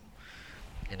about,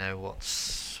 you know,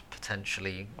 what's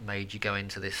potentially made you go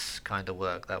into this kind of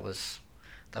work. That was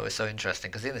so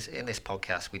interesting, because in this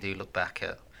podcast we do look back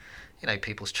at, you know,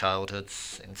 people's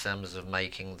childhoods in terms of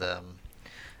making them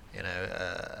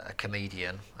a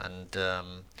comedian. And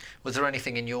was there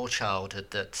anything in your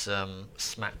childhood that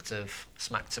smacked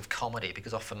of comedy?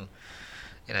 Because often,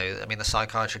 the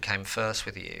psychiatry came first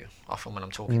with you. Often when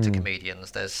I'm talking to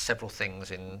comedians, there's several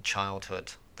things in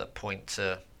childhood that point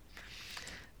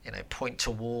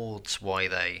towards why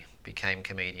they became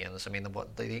comedians. I mean,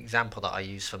 the example that I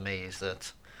use for me is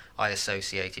that I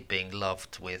associated being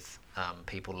loved with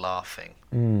people laughing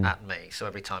at me. So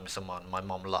every time my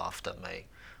mom laughed at me,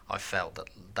 I felt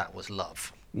that was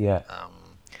love. Yeah.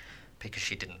 Because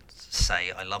she didn't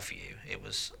say I love you. It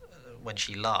was when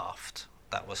she laughed,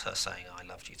 that was her saying I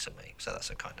loved you to me. So that's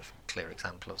a kind of clear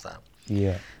example of that.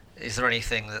 Yeah. Is there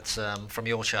anything that's from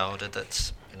your childhood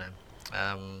that's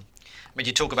do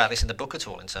you talk about this in the book at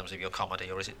all in terms of your comedy,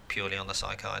 or is it purely on the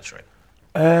psychiatry?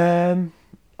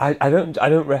 I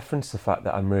don't reference the fact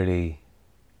that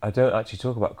I don't actually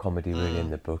talk about comedy really in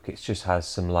the book. It just has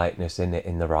some lightness in it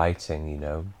in the writing,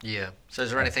 Yeah. So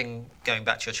is there anything going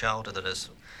back to your childhood that has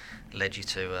led you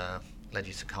to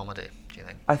comedy, do you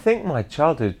think? I think my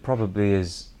childhood probably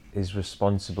is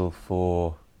responsible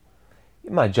for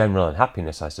my general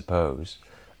unhappiness, I suppose.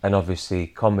 And obviously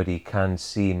comedy can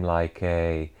seem like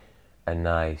a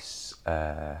nice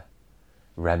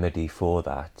remedy for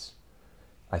that.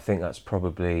 I think that's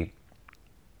probably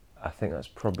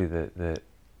the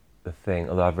thing,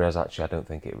 although I've realised actually I don't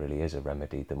think it really is a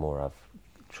remedy the more I've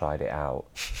tried it out.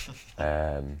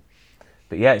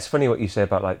 But yeah, it's funny what you say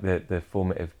about like the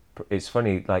formative, it's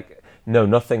funny, like, no,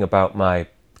 nothing about my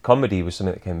comedy was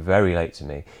something that came very late to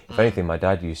me. If anything, my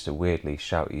dad used to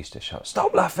shout,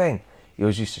 "Stop laughing!" He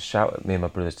always used to shout at me and my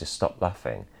brothers to stop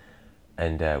laughing,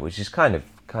 and which is kind of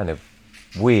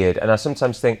weird. And I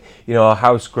sometimes think, our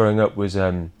house growing up was,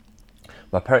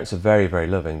 my parents are very, very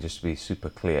loving, just to be super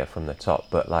clear from the top,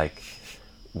 but like,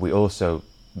 we also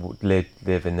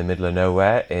live in the middle of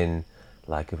nowhere in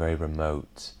like a very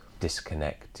remote,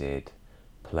 disconnected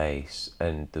place,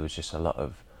 and there was just a lot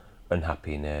of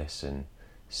unhappiness and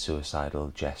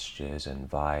suicidal gestures and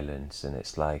violence. And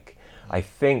it's like, I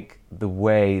think the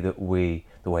way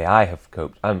I have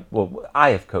coped, I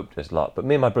have coped a lot, but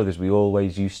me and my brothers,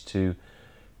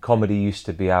 comedy used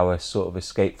to be our sort of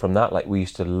escape from that. Like, we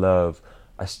used to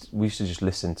just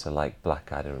listen to like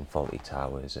Blackadder and Fawlty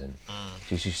Towers, and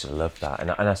just used to love that.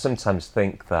 And I sometimes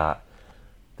think that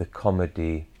the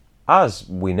comedy, as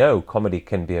we know, comedy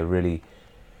can be a really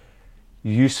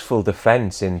useful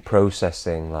defense in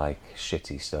processing like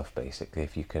shitty stuff. Basically,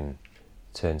 if you can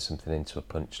turn something into a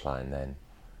punchline,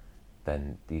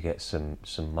 then you get some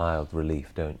mild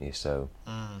relief, don't you? So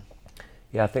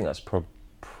yeah, I think that's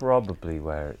probably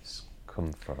where it's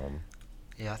come from.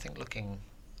 Yeah, I think looking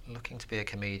to be a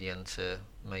comedian to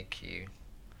make you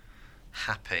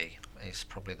happy is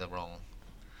probably the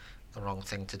wrong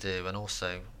thing to do, and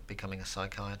also becoming a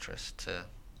psychiatrist to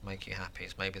make you happy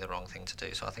is maybe the wrong thing to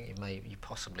do. So I think you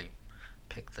possibly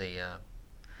pick the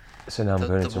so now I'm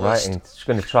going into worst. writing, just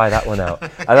going to try that one out. And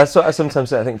that's what I sometimes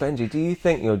say. I think, Benji, do you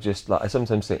think you're just like, I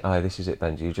sometimes think, this is it,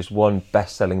 Benji, you're just one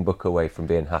best-selling book away from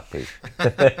being happy.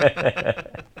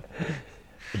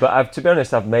 But to be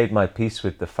honest, I've made my peace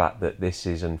with the fact that this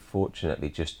is unfortunately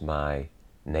just my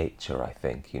nature, I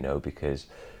think, because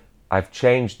I've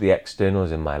changed the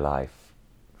externals in my life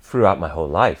throughout my whole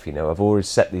life. I've always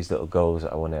set these little goals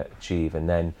that I want to achieve, and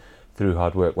then through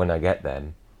hard work, when I get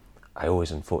them, I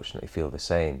always unfortunately feel the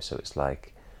same. So it's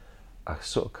like I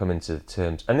sort of come into the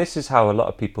terms, and this is how a lot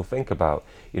of people think about,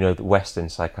 the Western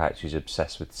psychiatry is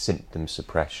obsessed with symptom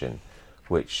suppression,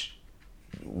 which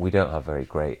we don't have very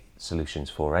great solutions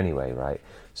for anyway, right?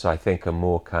 So I think a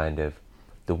more kind of,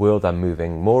 the world I'm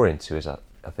moving more into, is I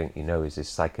think is this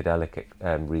psychedelic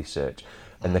research,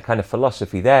 and the kind of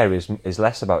philosophy there is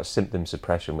less about symptom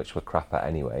suppression, which we're crap at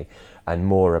anyway, and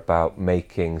more about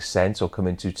making sense or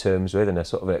coming to terms with, and a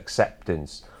sort of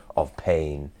acceptance of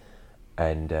pain.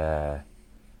 And I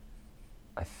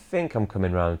think I'm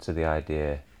coming around to the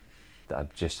idea that I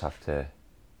just have to,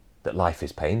 that life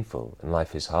is painful and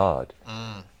life is hard,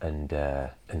 and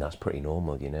that's pretty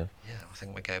normal, Yeah, I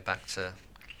think we go back to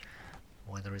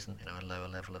why there isn't, a lower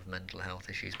level of mental health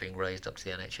issues being raised up to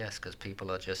the NHS, because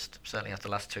people are just, certainly after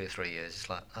the last 2 or 3 years, it's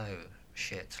like, oh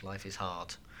shit, life is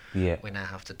hard. Yeah. We now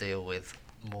have to deal with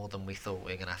more than we thought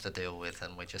we were going to have to deal with,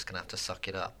 and we're just going to have to suck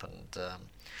it up. And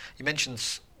you mentioned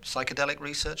psychedelic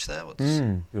research there.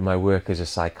 With my work as a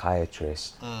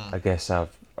psychiatrist, I guess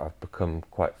I've become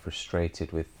quite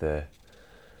frustrated with the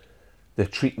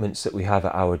treatments that we have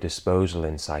at our disposal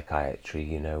in psychiatry.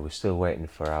 We're still waiting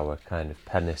for our kind of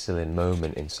penicillin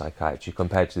moment in psychiatry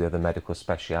compared to the other medical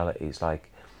specialities.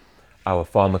 Like, our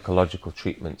pharmacological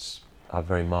treatments have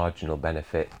very marginal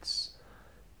benefits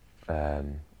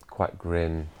quite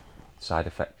grim side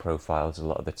effect profiles a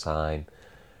lot of the time,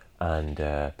 and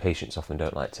patients often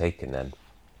don't like taking them.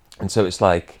 And so it's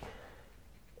like,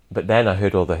 but then I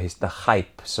heard all the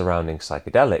hype surrounding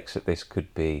psychedelics, that this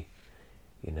could be,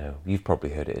 you know, you've probably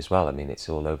heard it as well, I mean, it's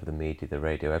all over the media, the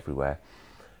radio, everywhere,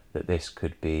 that this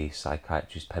could be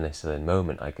psychiatry's penicillin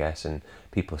moment, I guess, and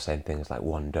people saying things like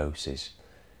 1 dose is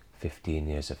 15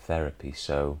 years of therapy.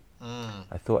 So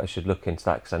I thought I should look into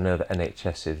that, because I know that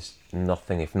NHS is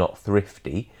nothing if not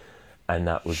thrifty, and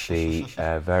that would be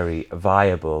very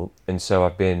viable. And so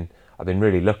I've been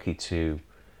really lucky to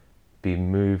be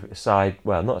moved aside.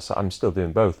 Well, not aside, I'm still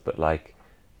doing both, but like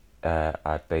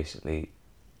I've basically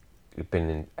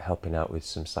been helping out with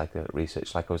some psychedelic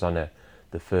research. Like I was on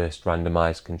the first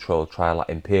randomised controlled trial at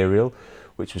Imperial,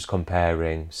 which was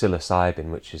comparing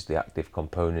psilocybin, which is the active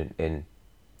component in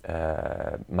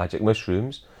magic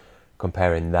mushrooms,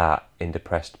 comparing that in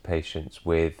depressed patients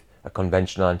with a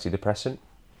conventional antidepressant.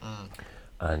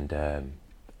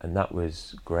 And that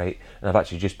was great. And I've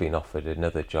actually just been offered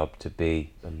another job to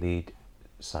be a lead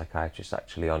psychiatrist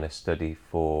actually on a study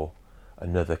for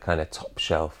another kind of top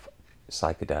shelf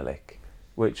psychedelic,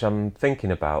 which I'm thinking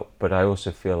about, but I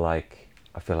also feel like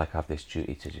I have this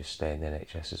duty to just stay in the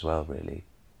NHS as well, really.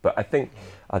 But I think,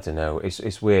 I don't know,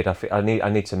 it's weird. I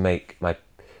need to make my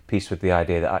peace with the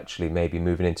idea that actually maybe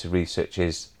moving into research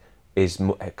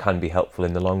can be helpful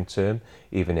in the long term,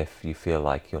 even if you feel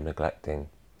like you're neglecting,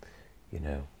 you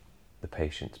know, the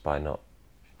patients by not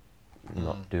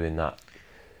doing that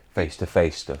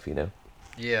face-to-face stuff, you know.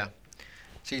 Yeah.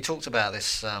 So you talked about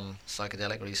this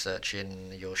psychedelic research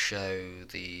in your show,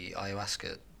 the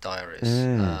Ayahuasca Diaries.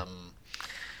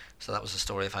 So that was the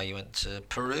story of how you went to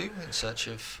Peru in search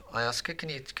of ayahuasca. Can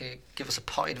you give us a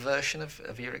potted version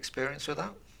of your experience with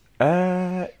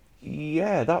that?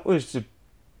 Yeah, that was.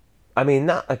 I mean,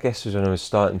 that I guess was when I was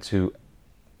starting to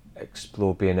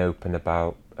explore being open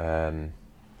about, I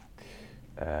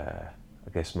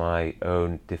guess, my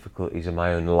own difficulties and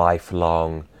my own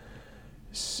lifelong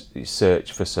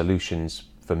search for solutions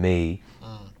for me.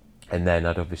 And then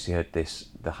I'd obviously heard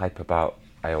the hype about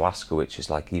ayahuasca, which is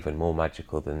like even more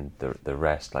magical than the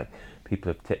rest. Like, people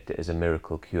have tipped it as a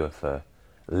miracle cure for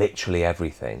literally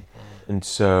everything. And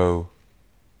so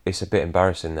it's a bit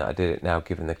embarrassing that I did it now,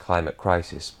 given the climate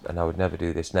crisis, and I would never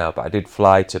do this now, but I did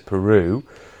fly to Peru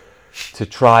to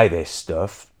try this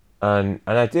stuff, and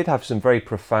I did have some very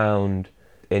profound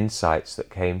insights that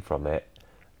came from it,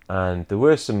 and there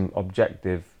were some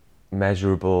objective,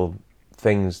 measurable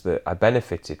things that I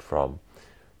benefited from.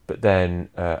 But then,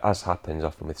 as happens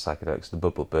often with psychedelics, the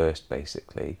bubble burst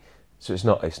basically. So it's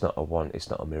not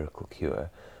a miracle cure,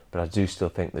 but I do still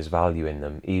think there's value in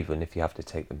them, even if you have to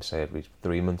take them, say, every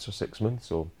 3 months or 6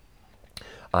 months or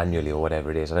annually or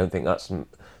whatever it is. I don't think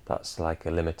that's like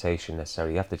a limitation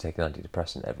necessarily. You have to take an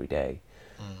antidepressant every day.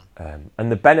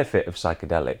 And the benefit of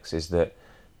psychedelics is that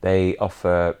they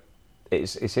offer.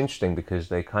 It's interesting because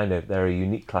they're a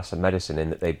unique class of medicine in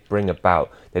that they bring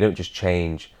about. They don't just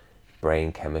change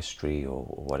brain chemistry or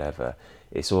whatever.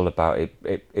 It's all about it.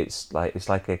 It's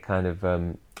like a kind of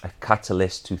a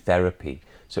catalyst to therapy.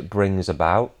 So it brings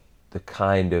about the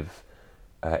kind of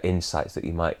insights that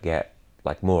you might get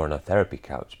like more on a therapy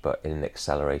couch, but in an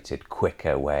accelerated,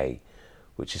 quicker way,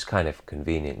 which is kind of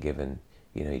convenient given,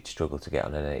 you know, you'd struggle to get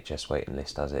on an NHS waiting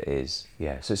list as it is.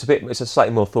 Yeah, so it's a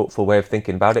slightly more thoughtful way of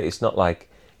thinking about it. It's not like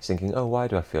it's thinking, oh, why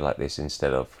do I feel like this,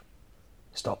 instead of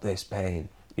stop this pain,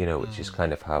 you know, which is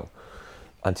kind of how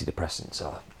antidepressants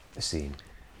are seen.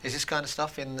 Is this kind of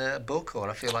stuff in the book, or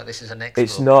I feel like this is an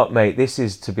It's book? Not, mate. This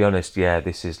is, to be honest,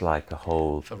 this is like a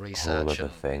whole other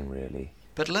thing, really.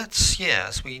 But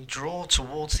as we draw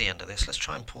towards the end of this, let's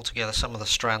try and pull together some of the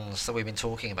strands that we've been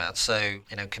talking about. So,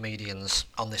 you know, comedians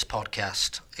on this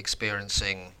podcast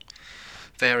experiencing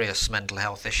various mental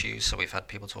health issues. So we've had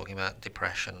people talking about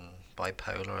depression,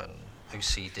 bipolar and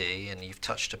OCD, and you've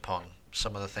touched upon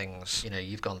some of the things, you know,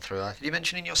 you've gone through. Did you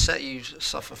mention in your set you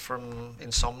suffer from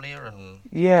insomnia? And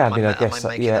yeah, I guess,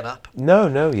 am I making that up? No,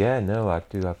 I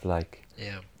do have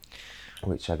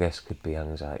which I guess could be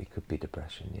anxiety, could be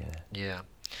depression, Yeah.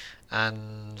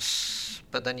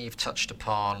 But then you've touched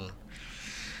upon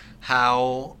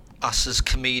how us as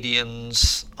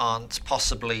comedians aren't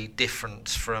possibly different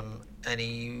from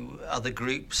any other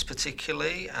groups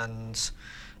particularly, and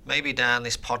maybe down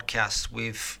this podcast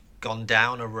we've gone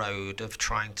down a road of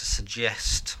trying to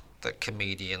suggest that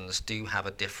comedians do have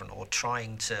a different, or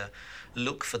trying to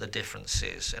look for the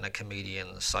differences in a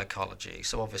comedian's psychology.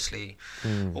 So obviously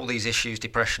all these issues,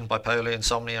 depression, bipolar,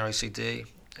 insomnia, OCD,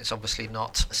 It's obviously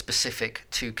not specific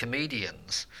to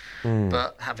comedians,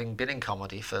 but having been in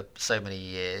comedy for so many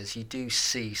years, you do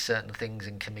see certain things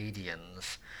in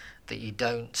comedians that you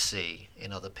don't see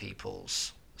in other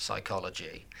people's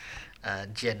psychology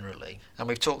generally. And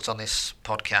we've talked on this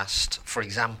podcast, for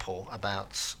example,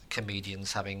 about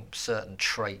comedians having certain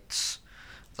traits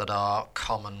that are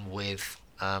common with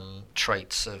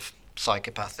traits of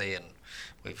psychopathy, and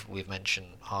we've mentioned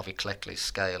Harvey Cleckley's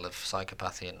scale of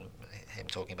psychopathy and him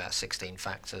talking about 16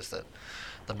 factors that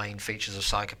the main features of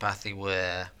psychopathy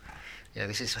were.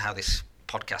 This is how this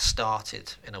podcast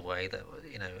started, in a way that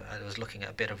I was looking at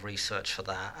a bit of research for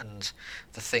that, and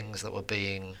the things that were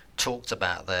being talked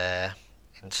about there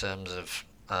in terms of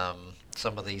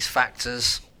some of these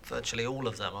factors, virtually all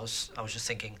of them. I was just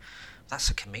thinking, that's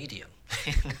a comedian.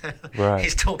 Right.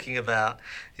 He's talking about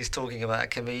a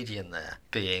comedian there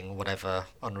being whatever,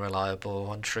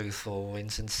 unreliable, untruthful,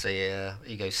 insincere,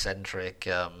 egocentric,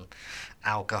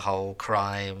 alcohol,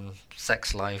 crime,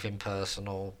 sex life,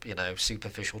 impersonal,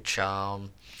 superficial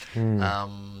charm,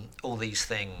 all these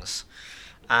things.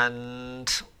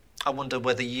 And I wonder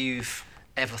whether you've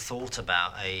ever thought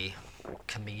about a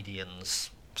comedian's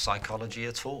psychology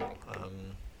at all.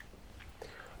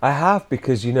 I have,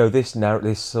 because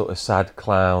this sort of sad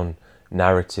clown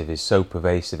narrative is so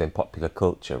pervasive in popular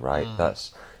culture, right?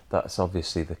 That's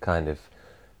obviously the kind of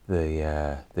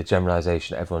the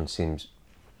generalisation everyone seems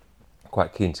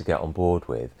quite keen to get on board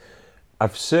with.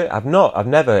 I've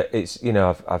never.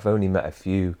 I've only met a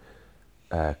few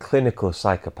clinical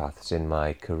psychopaths in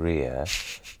my career,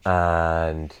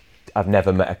 and I've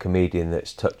never met a comedian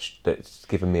that's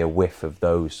given me a whiff of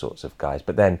those sorts of guys.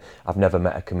 But then I've never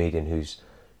met a comedian who's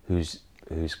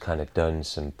kind of done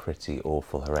some pretty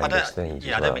awful, horrendous things.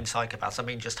 Yeah, I don't mean psychopaths. I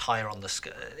mean just higher on the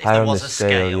scale. If higher there on was the a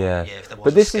scale, scale, yeah. If there was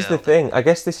but a this scale, is the thing. I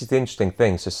guess this is the interesting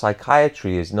thing. So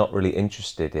psychiatry is not really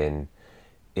interested in.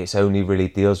 It's only really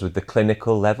deals with the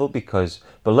clinical level, because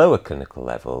below a clinical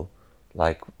level,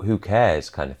 like, who cares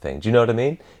kind of thing. Do you know what I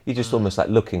mean? You're just almost like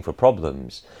looking for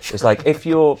problems. It's like if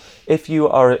you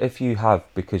have,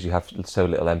 because you have so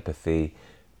little empathy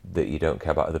that you don't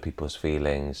care about other people's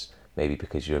feelings, maybe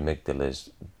because your amygdala's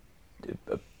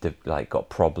like got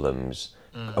problems,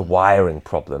 a wiring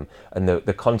problem, and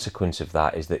the consequence of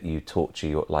that is that you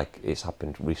torture like it's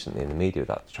happened recently in the media,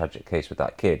 that tragic case with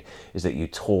that kid, is that you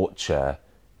torture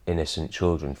innocent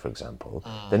children, for example,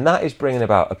 then that is bringing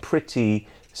about a pretty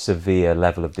severe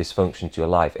level of dysfunction to your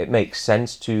life. It makes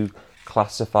sense to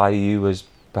classify you as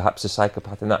perhaps a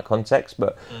psychopath in that context,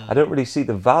 but I don't really see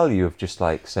the value of just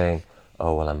like saying,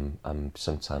 oh, well, I'm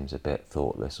sometimes a bit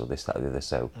thoughtless, or this, that, or the other,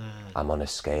 so I'm on a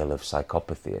scale of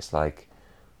psychopathy. It's like,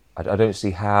 I don't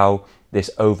see how this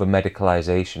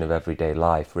over-medicalisation of everyday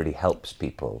life really helps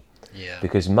people. Yeah.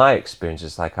 Because my experience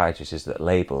as a psychiatrist is that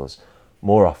labels,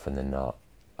 more often than not,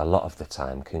 a lot of the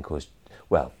time can cause,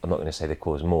 well, I'm not going to say they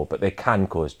cause more, but they can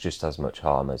cause just as much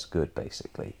harm as good,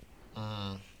 basically.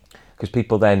 Because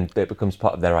people then, it becomes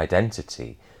part of their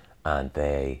identity, and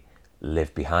they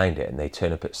live behind it, and they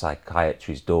turn up at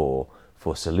psychiatry's door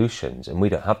for solutions, and we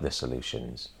don't have the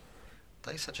solutions.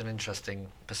 That's such an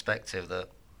interesting perspective that,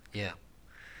 yeah,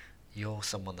 you're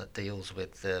someone that deals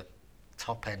with the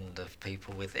top end of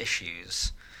people with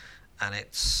issues, and I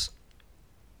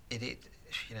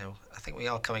think we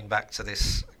are coming back to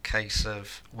this case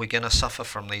of we're going to suffer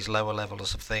from these lower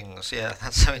levels of things. Yeah,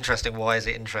 that's so interesting. Why is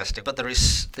it interesting? But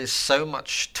there's so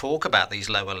much talk about these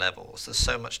lower levels. There's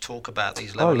so much talk about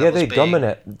these lower levels.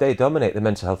 They dominate the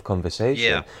mental health conversation.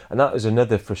 Yeah. And that is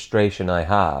another frustration I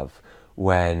have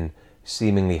when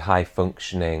seemingly high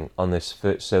functioning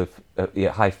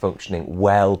high functioning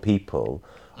well people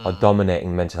are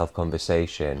dominating the mental health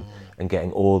conversation and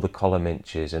getting all the column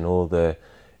inches and all the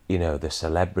the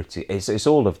celebrity. It's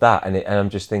all of that, and I'm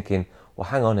just thinking, well,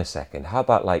 hang on a second. How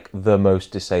about like the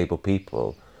most disabled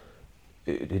people,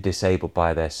 disabled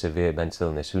by their severe mental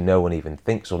illness, who no one even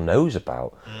thinks or knows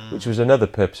about? Which was another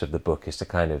purpose of the book, is to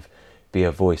kind of be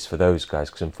a voice for those guys,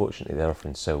 because unfortunately they're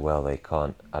often so well they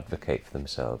can't advocate for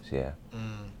themselves. Yeah.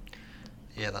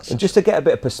 Yeah, that's. And just to get a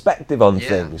bit of perspective on Yeah,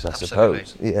 things, I absolutely.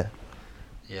 suppose. Yeah.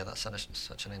 Yeah, that's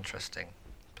such an interesting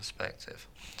perspective.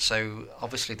 So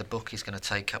obviously the book is going to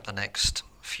take up the next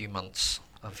few months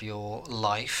of your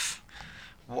life.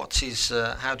 How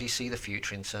do you see the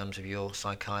future in terms of your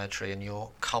psychiatry and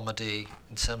your comedy,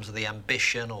 in terms of the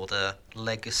ambition or the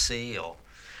legacy? Or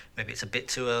maybe it's a bit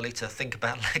too early to think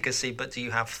about legacy, but do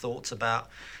you have thoughts about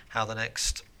how the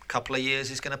next couple of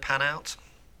years is going to pan out?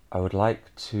 I would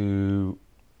like to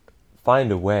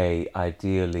find a way,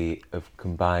 ideally, of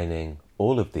combining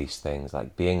all of these things,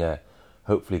 like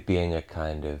hopefully being a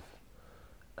kind of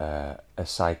a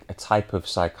type of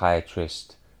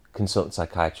psychiatrist, consultant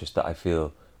psychiatrist that I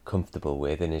feel comfortable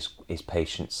with and is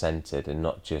patient centered and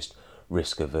not just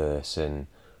risk averse and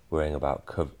worrying about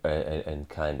and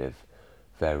kind of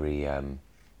very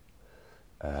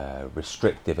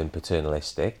restrictive and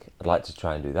paternalistic. I'd like to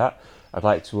try and do that. I'd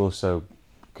like to also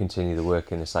continue the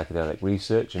work in the psychedelic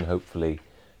research, and hopefully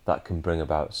that can bring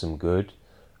about some good.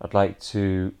 I'd like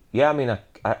to,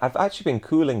 I've actually been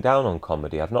cooling down on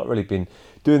comedy. I've not really been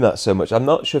doing that so much. I'm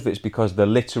not sure if it's because the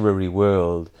literary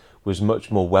world was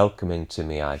much more welcoming to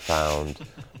me, I found.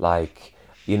 Like,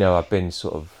 I've been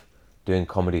sort of doing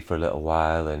comedy for a little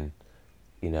while and,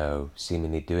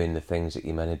 seemingly doing the things that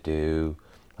you're meant to do,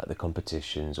 like the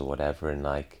competitions or whatever, and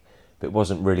like, it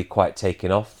wasn't really quite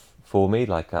taking off for me,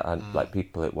 like like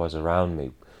people it was around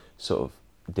me sort of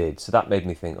did. So that made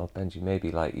me think, oh, Benji,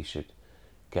 maybe like you should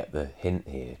get the hint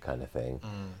here, kind of thing.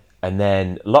 And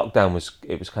then lockdown was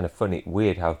kind of funny,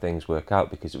 weird how things work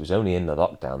out, because it was only in the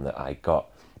lockdown that I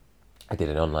did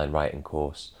an online writing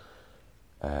course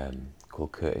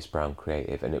called Curtis Brown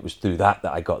Creative, and it was through that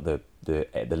I got the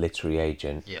literary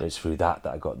agent. Yep. It was through that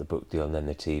I got the book deal and then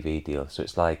the TV deal. So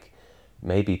it's like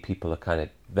maybe people are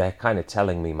they're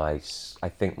telling me I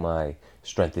think my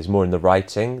strength is more in the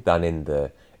writing than in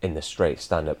the straight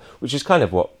stand-up, which is kind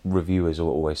of what reviewers are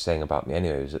always saying about me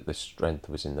anyway, is that the strength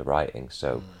was in the writing.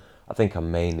 So I think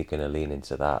I'm mainly going to lean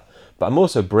into that. But I'm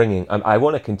also I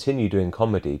want to continue doing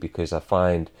comedy, because I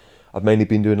find I've mainly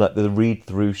been doing like the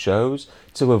read-through shows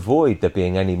to avoid there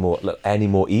being any more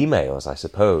emails, I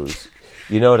suppose.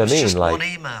 You know what I mean? Just like one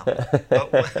email.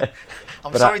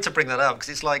 I'm sorry to bring that up, because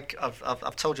it's like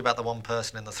I've told you about the one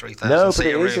person in the 3,000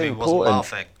 seat room who wasn't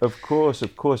laughing. Of course,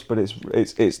 but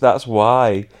it's that's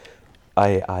why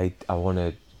I want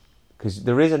to, because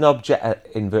there is an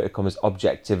inverted commas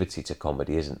objectivity to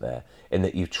comedy, isn't there? In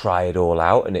that you try it all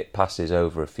out and it passes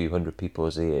over a few hundred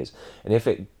people's ears, and if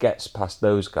it gets past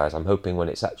those guys, I'm hoping when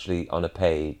it's actually on a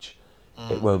page,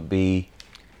 it won't be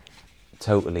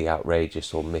totally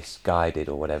outrageous or misguided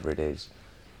or whatever it is.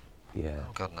 Yeah.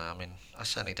 Oh God, no. I mean, I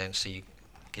certainly don't see you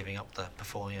giving up the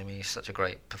performing. I mean, he's such a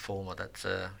great performer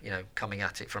that coming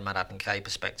at it from an Adam Kay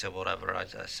perspective or whatever. I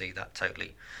see that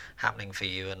totally happening for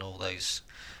you, and all those,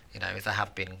 if there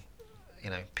have been,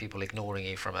 people ignoring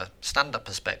you from a stand-up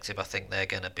perspective, I think they're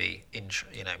going to be,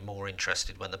 more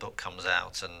interested when the book comes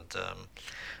out, and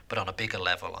but on a bigger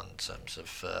level, in terms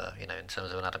of, in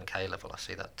terms of an Adam Kay level, I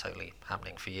see that totally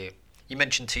happening for you. You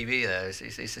mentioned TV there. Is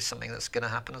this something that's going to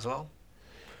happen as well?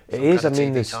 It is. I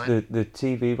mean, the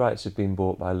TV rights have been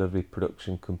bought by a lovely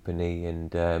production company,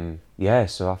 and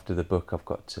so after the book, I've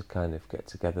got to kind of get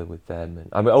together with them, and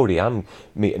I already am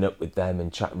meeting up with them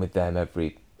and chatting with them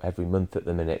every month at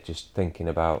the minute, just thinking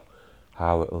about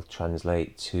how it'll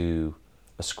translate to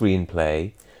a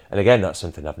screenplay. And again, that's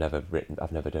something I've never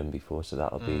done before, so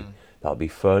that'll be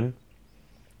fun.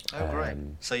 Oh, great.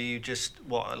 So you just,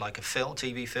 like a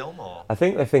TV film, or? I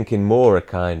think they're thinking more a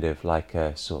kind of like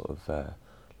a sort of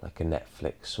like a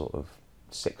Netflix sort of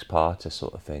 6-parter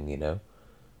sort of thing,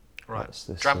 Right.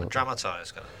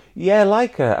 Dramatised, kind of. Yeah,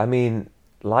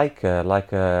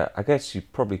 I guess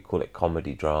you'd probably call it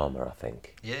comedy drama, I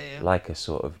think. Yeah. Like a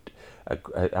sort of,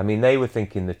 they were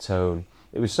thinking the tone,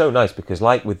 it was so nice because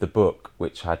like with the book,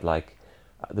 which had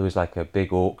there was like a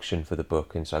big auction for the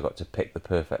book, and so I got to pick the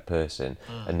perfect person,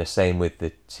 and the same with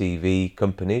the TV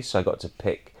companies, so I got to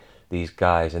pick these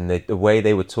guys, and the way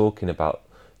they were talking about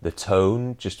the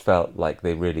tone just felt like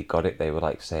they really got it. They were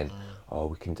like saying, "Oh,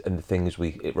 we can," and the things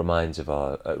it reminds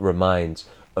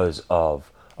us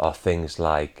of are things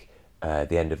like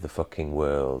The End of the Fucking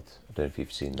World. I don't know if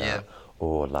you've seen that, yeah.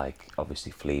 Or like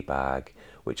obviously Fleabag,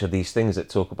 which are these things that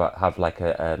talk about have like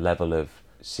a level of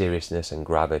seriousness and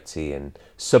gravity and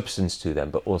substance to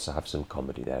them, but also have some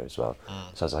comedy there as well.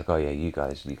 So I was like, oh yeah, you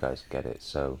guys get it.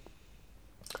 So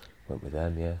went with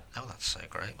them, yeah. Oh, that's so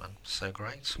great, man. So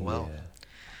great. Well. Yeah.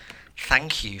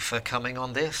 Thank you for coming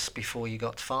on this before you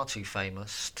got far too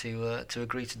famous to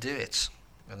agree to do it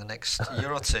in the next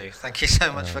year or two. Thank you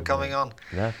so much for coming on.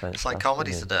 Yeah, thanks. It's like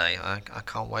comedy today. I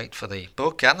can't wait for the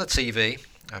book and the TV.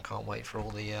 I can't wait for all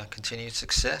the continued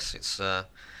success. It's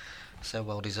so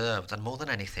well deserved. And more than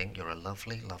anything, you're a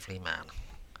lovely, lovely man.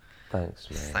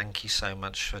 Thanks, man. Thank you so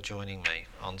much for joining me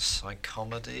on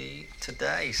Psychomedy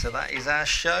today. So that is our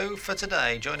show for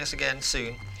today. Join us again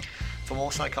soon for more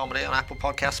Psychomedy on Apple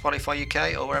Podcasts, Spotify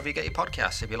UK, or wherever you get your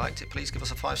podcasts. If you liked it, please give us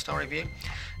a 5-star review.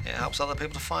 It helps other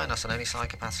people to find us, and any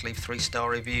psychopaths leave 3-star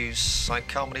reviews.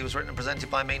 Psychomedy was written and presented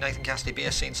by me, Nathan Cassidy,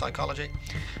 BSc in Psychology.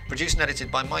 Produced and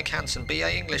edited by Mike Hansen,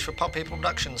 BA English for Pop People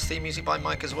Productions. Theme music by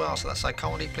Mike as well. So that's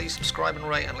Psychomedy. Please subscribe and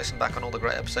rate and listen back on all the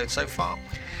great episodes so far.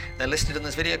 They're listed in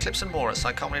this video clips and more at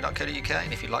psychomedy.co.uk.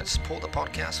 And if you'd like to support the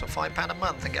podcast for £5 a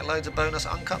month and get loads of bonus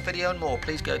uncut video and more,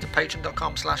 please go to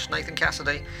patreon.com/Nathan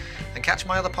Cassidy and catch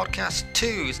my other podcast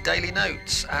too. It's Daily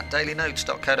Notes at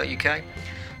dailynotes.co.uk.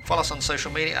 Follow us on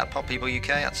social media at PopPeopleUK,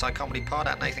 at PsychomedyPod,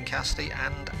 at Nathan Cassidy,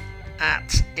 and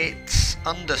at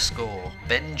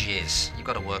its_Benjis. You've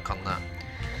got to work on that.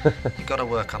 You've got to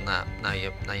work on that. Now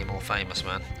you're more famous,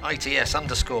 man.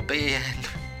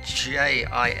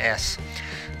 ITS_BNJIS.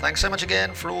 Thanks so much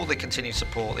again for all the continued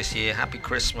support this year. Happy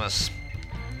Christmas.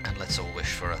 And let's all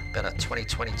wish for a better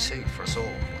 2022 for us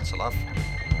all. Lots of love.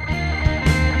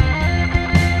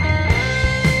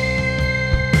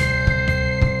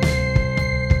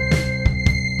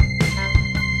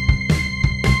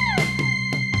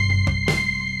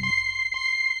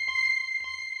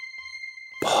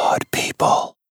 Pod people.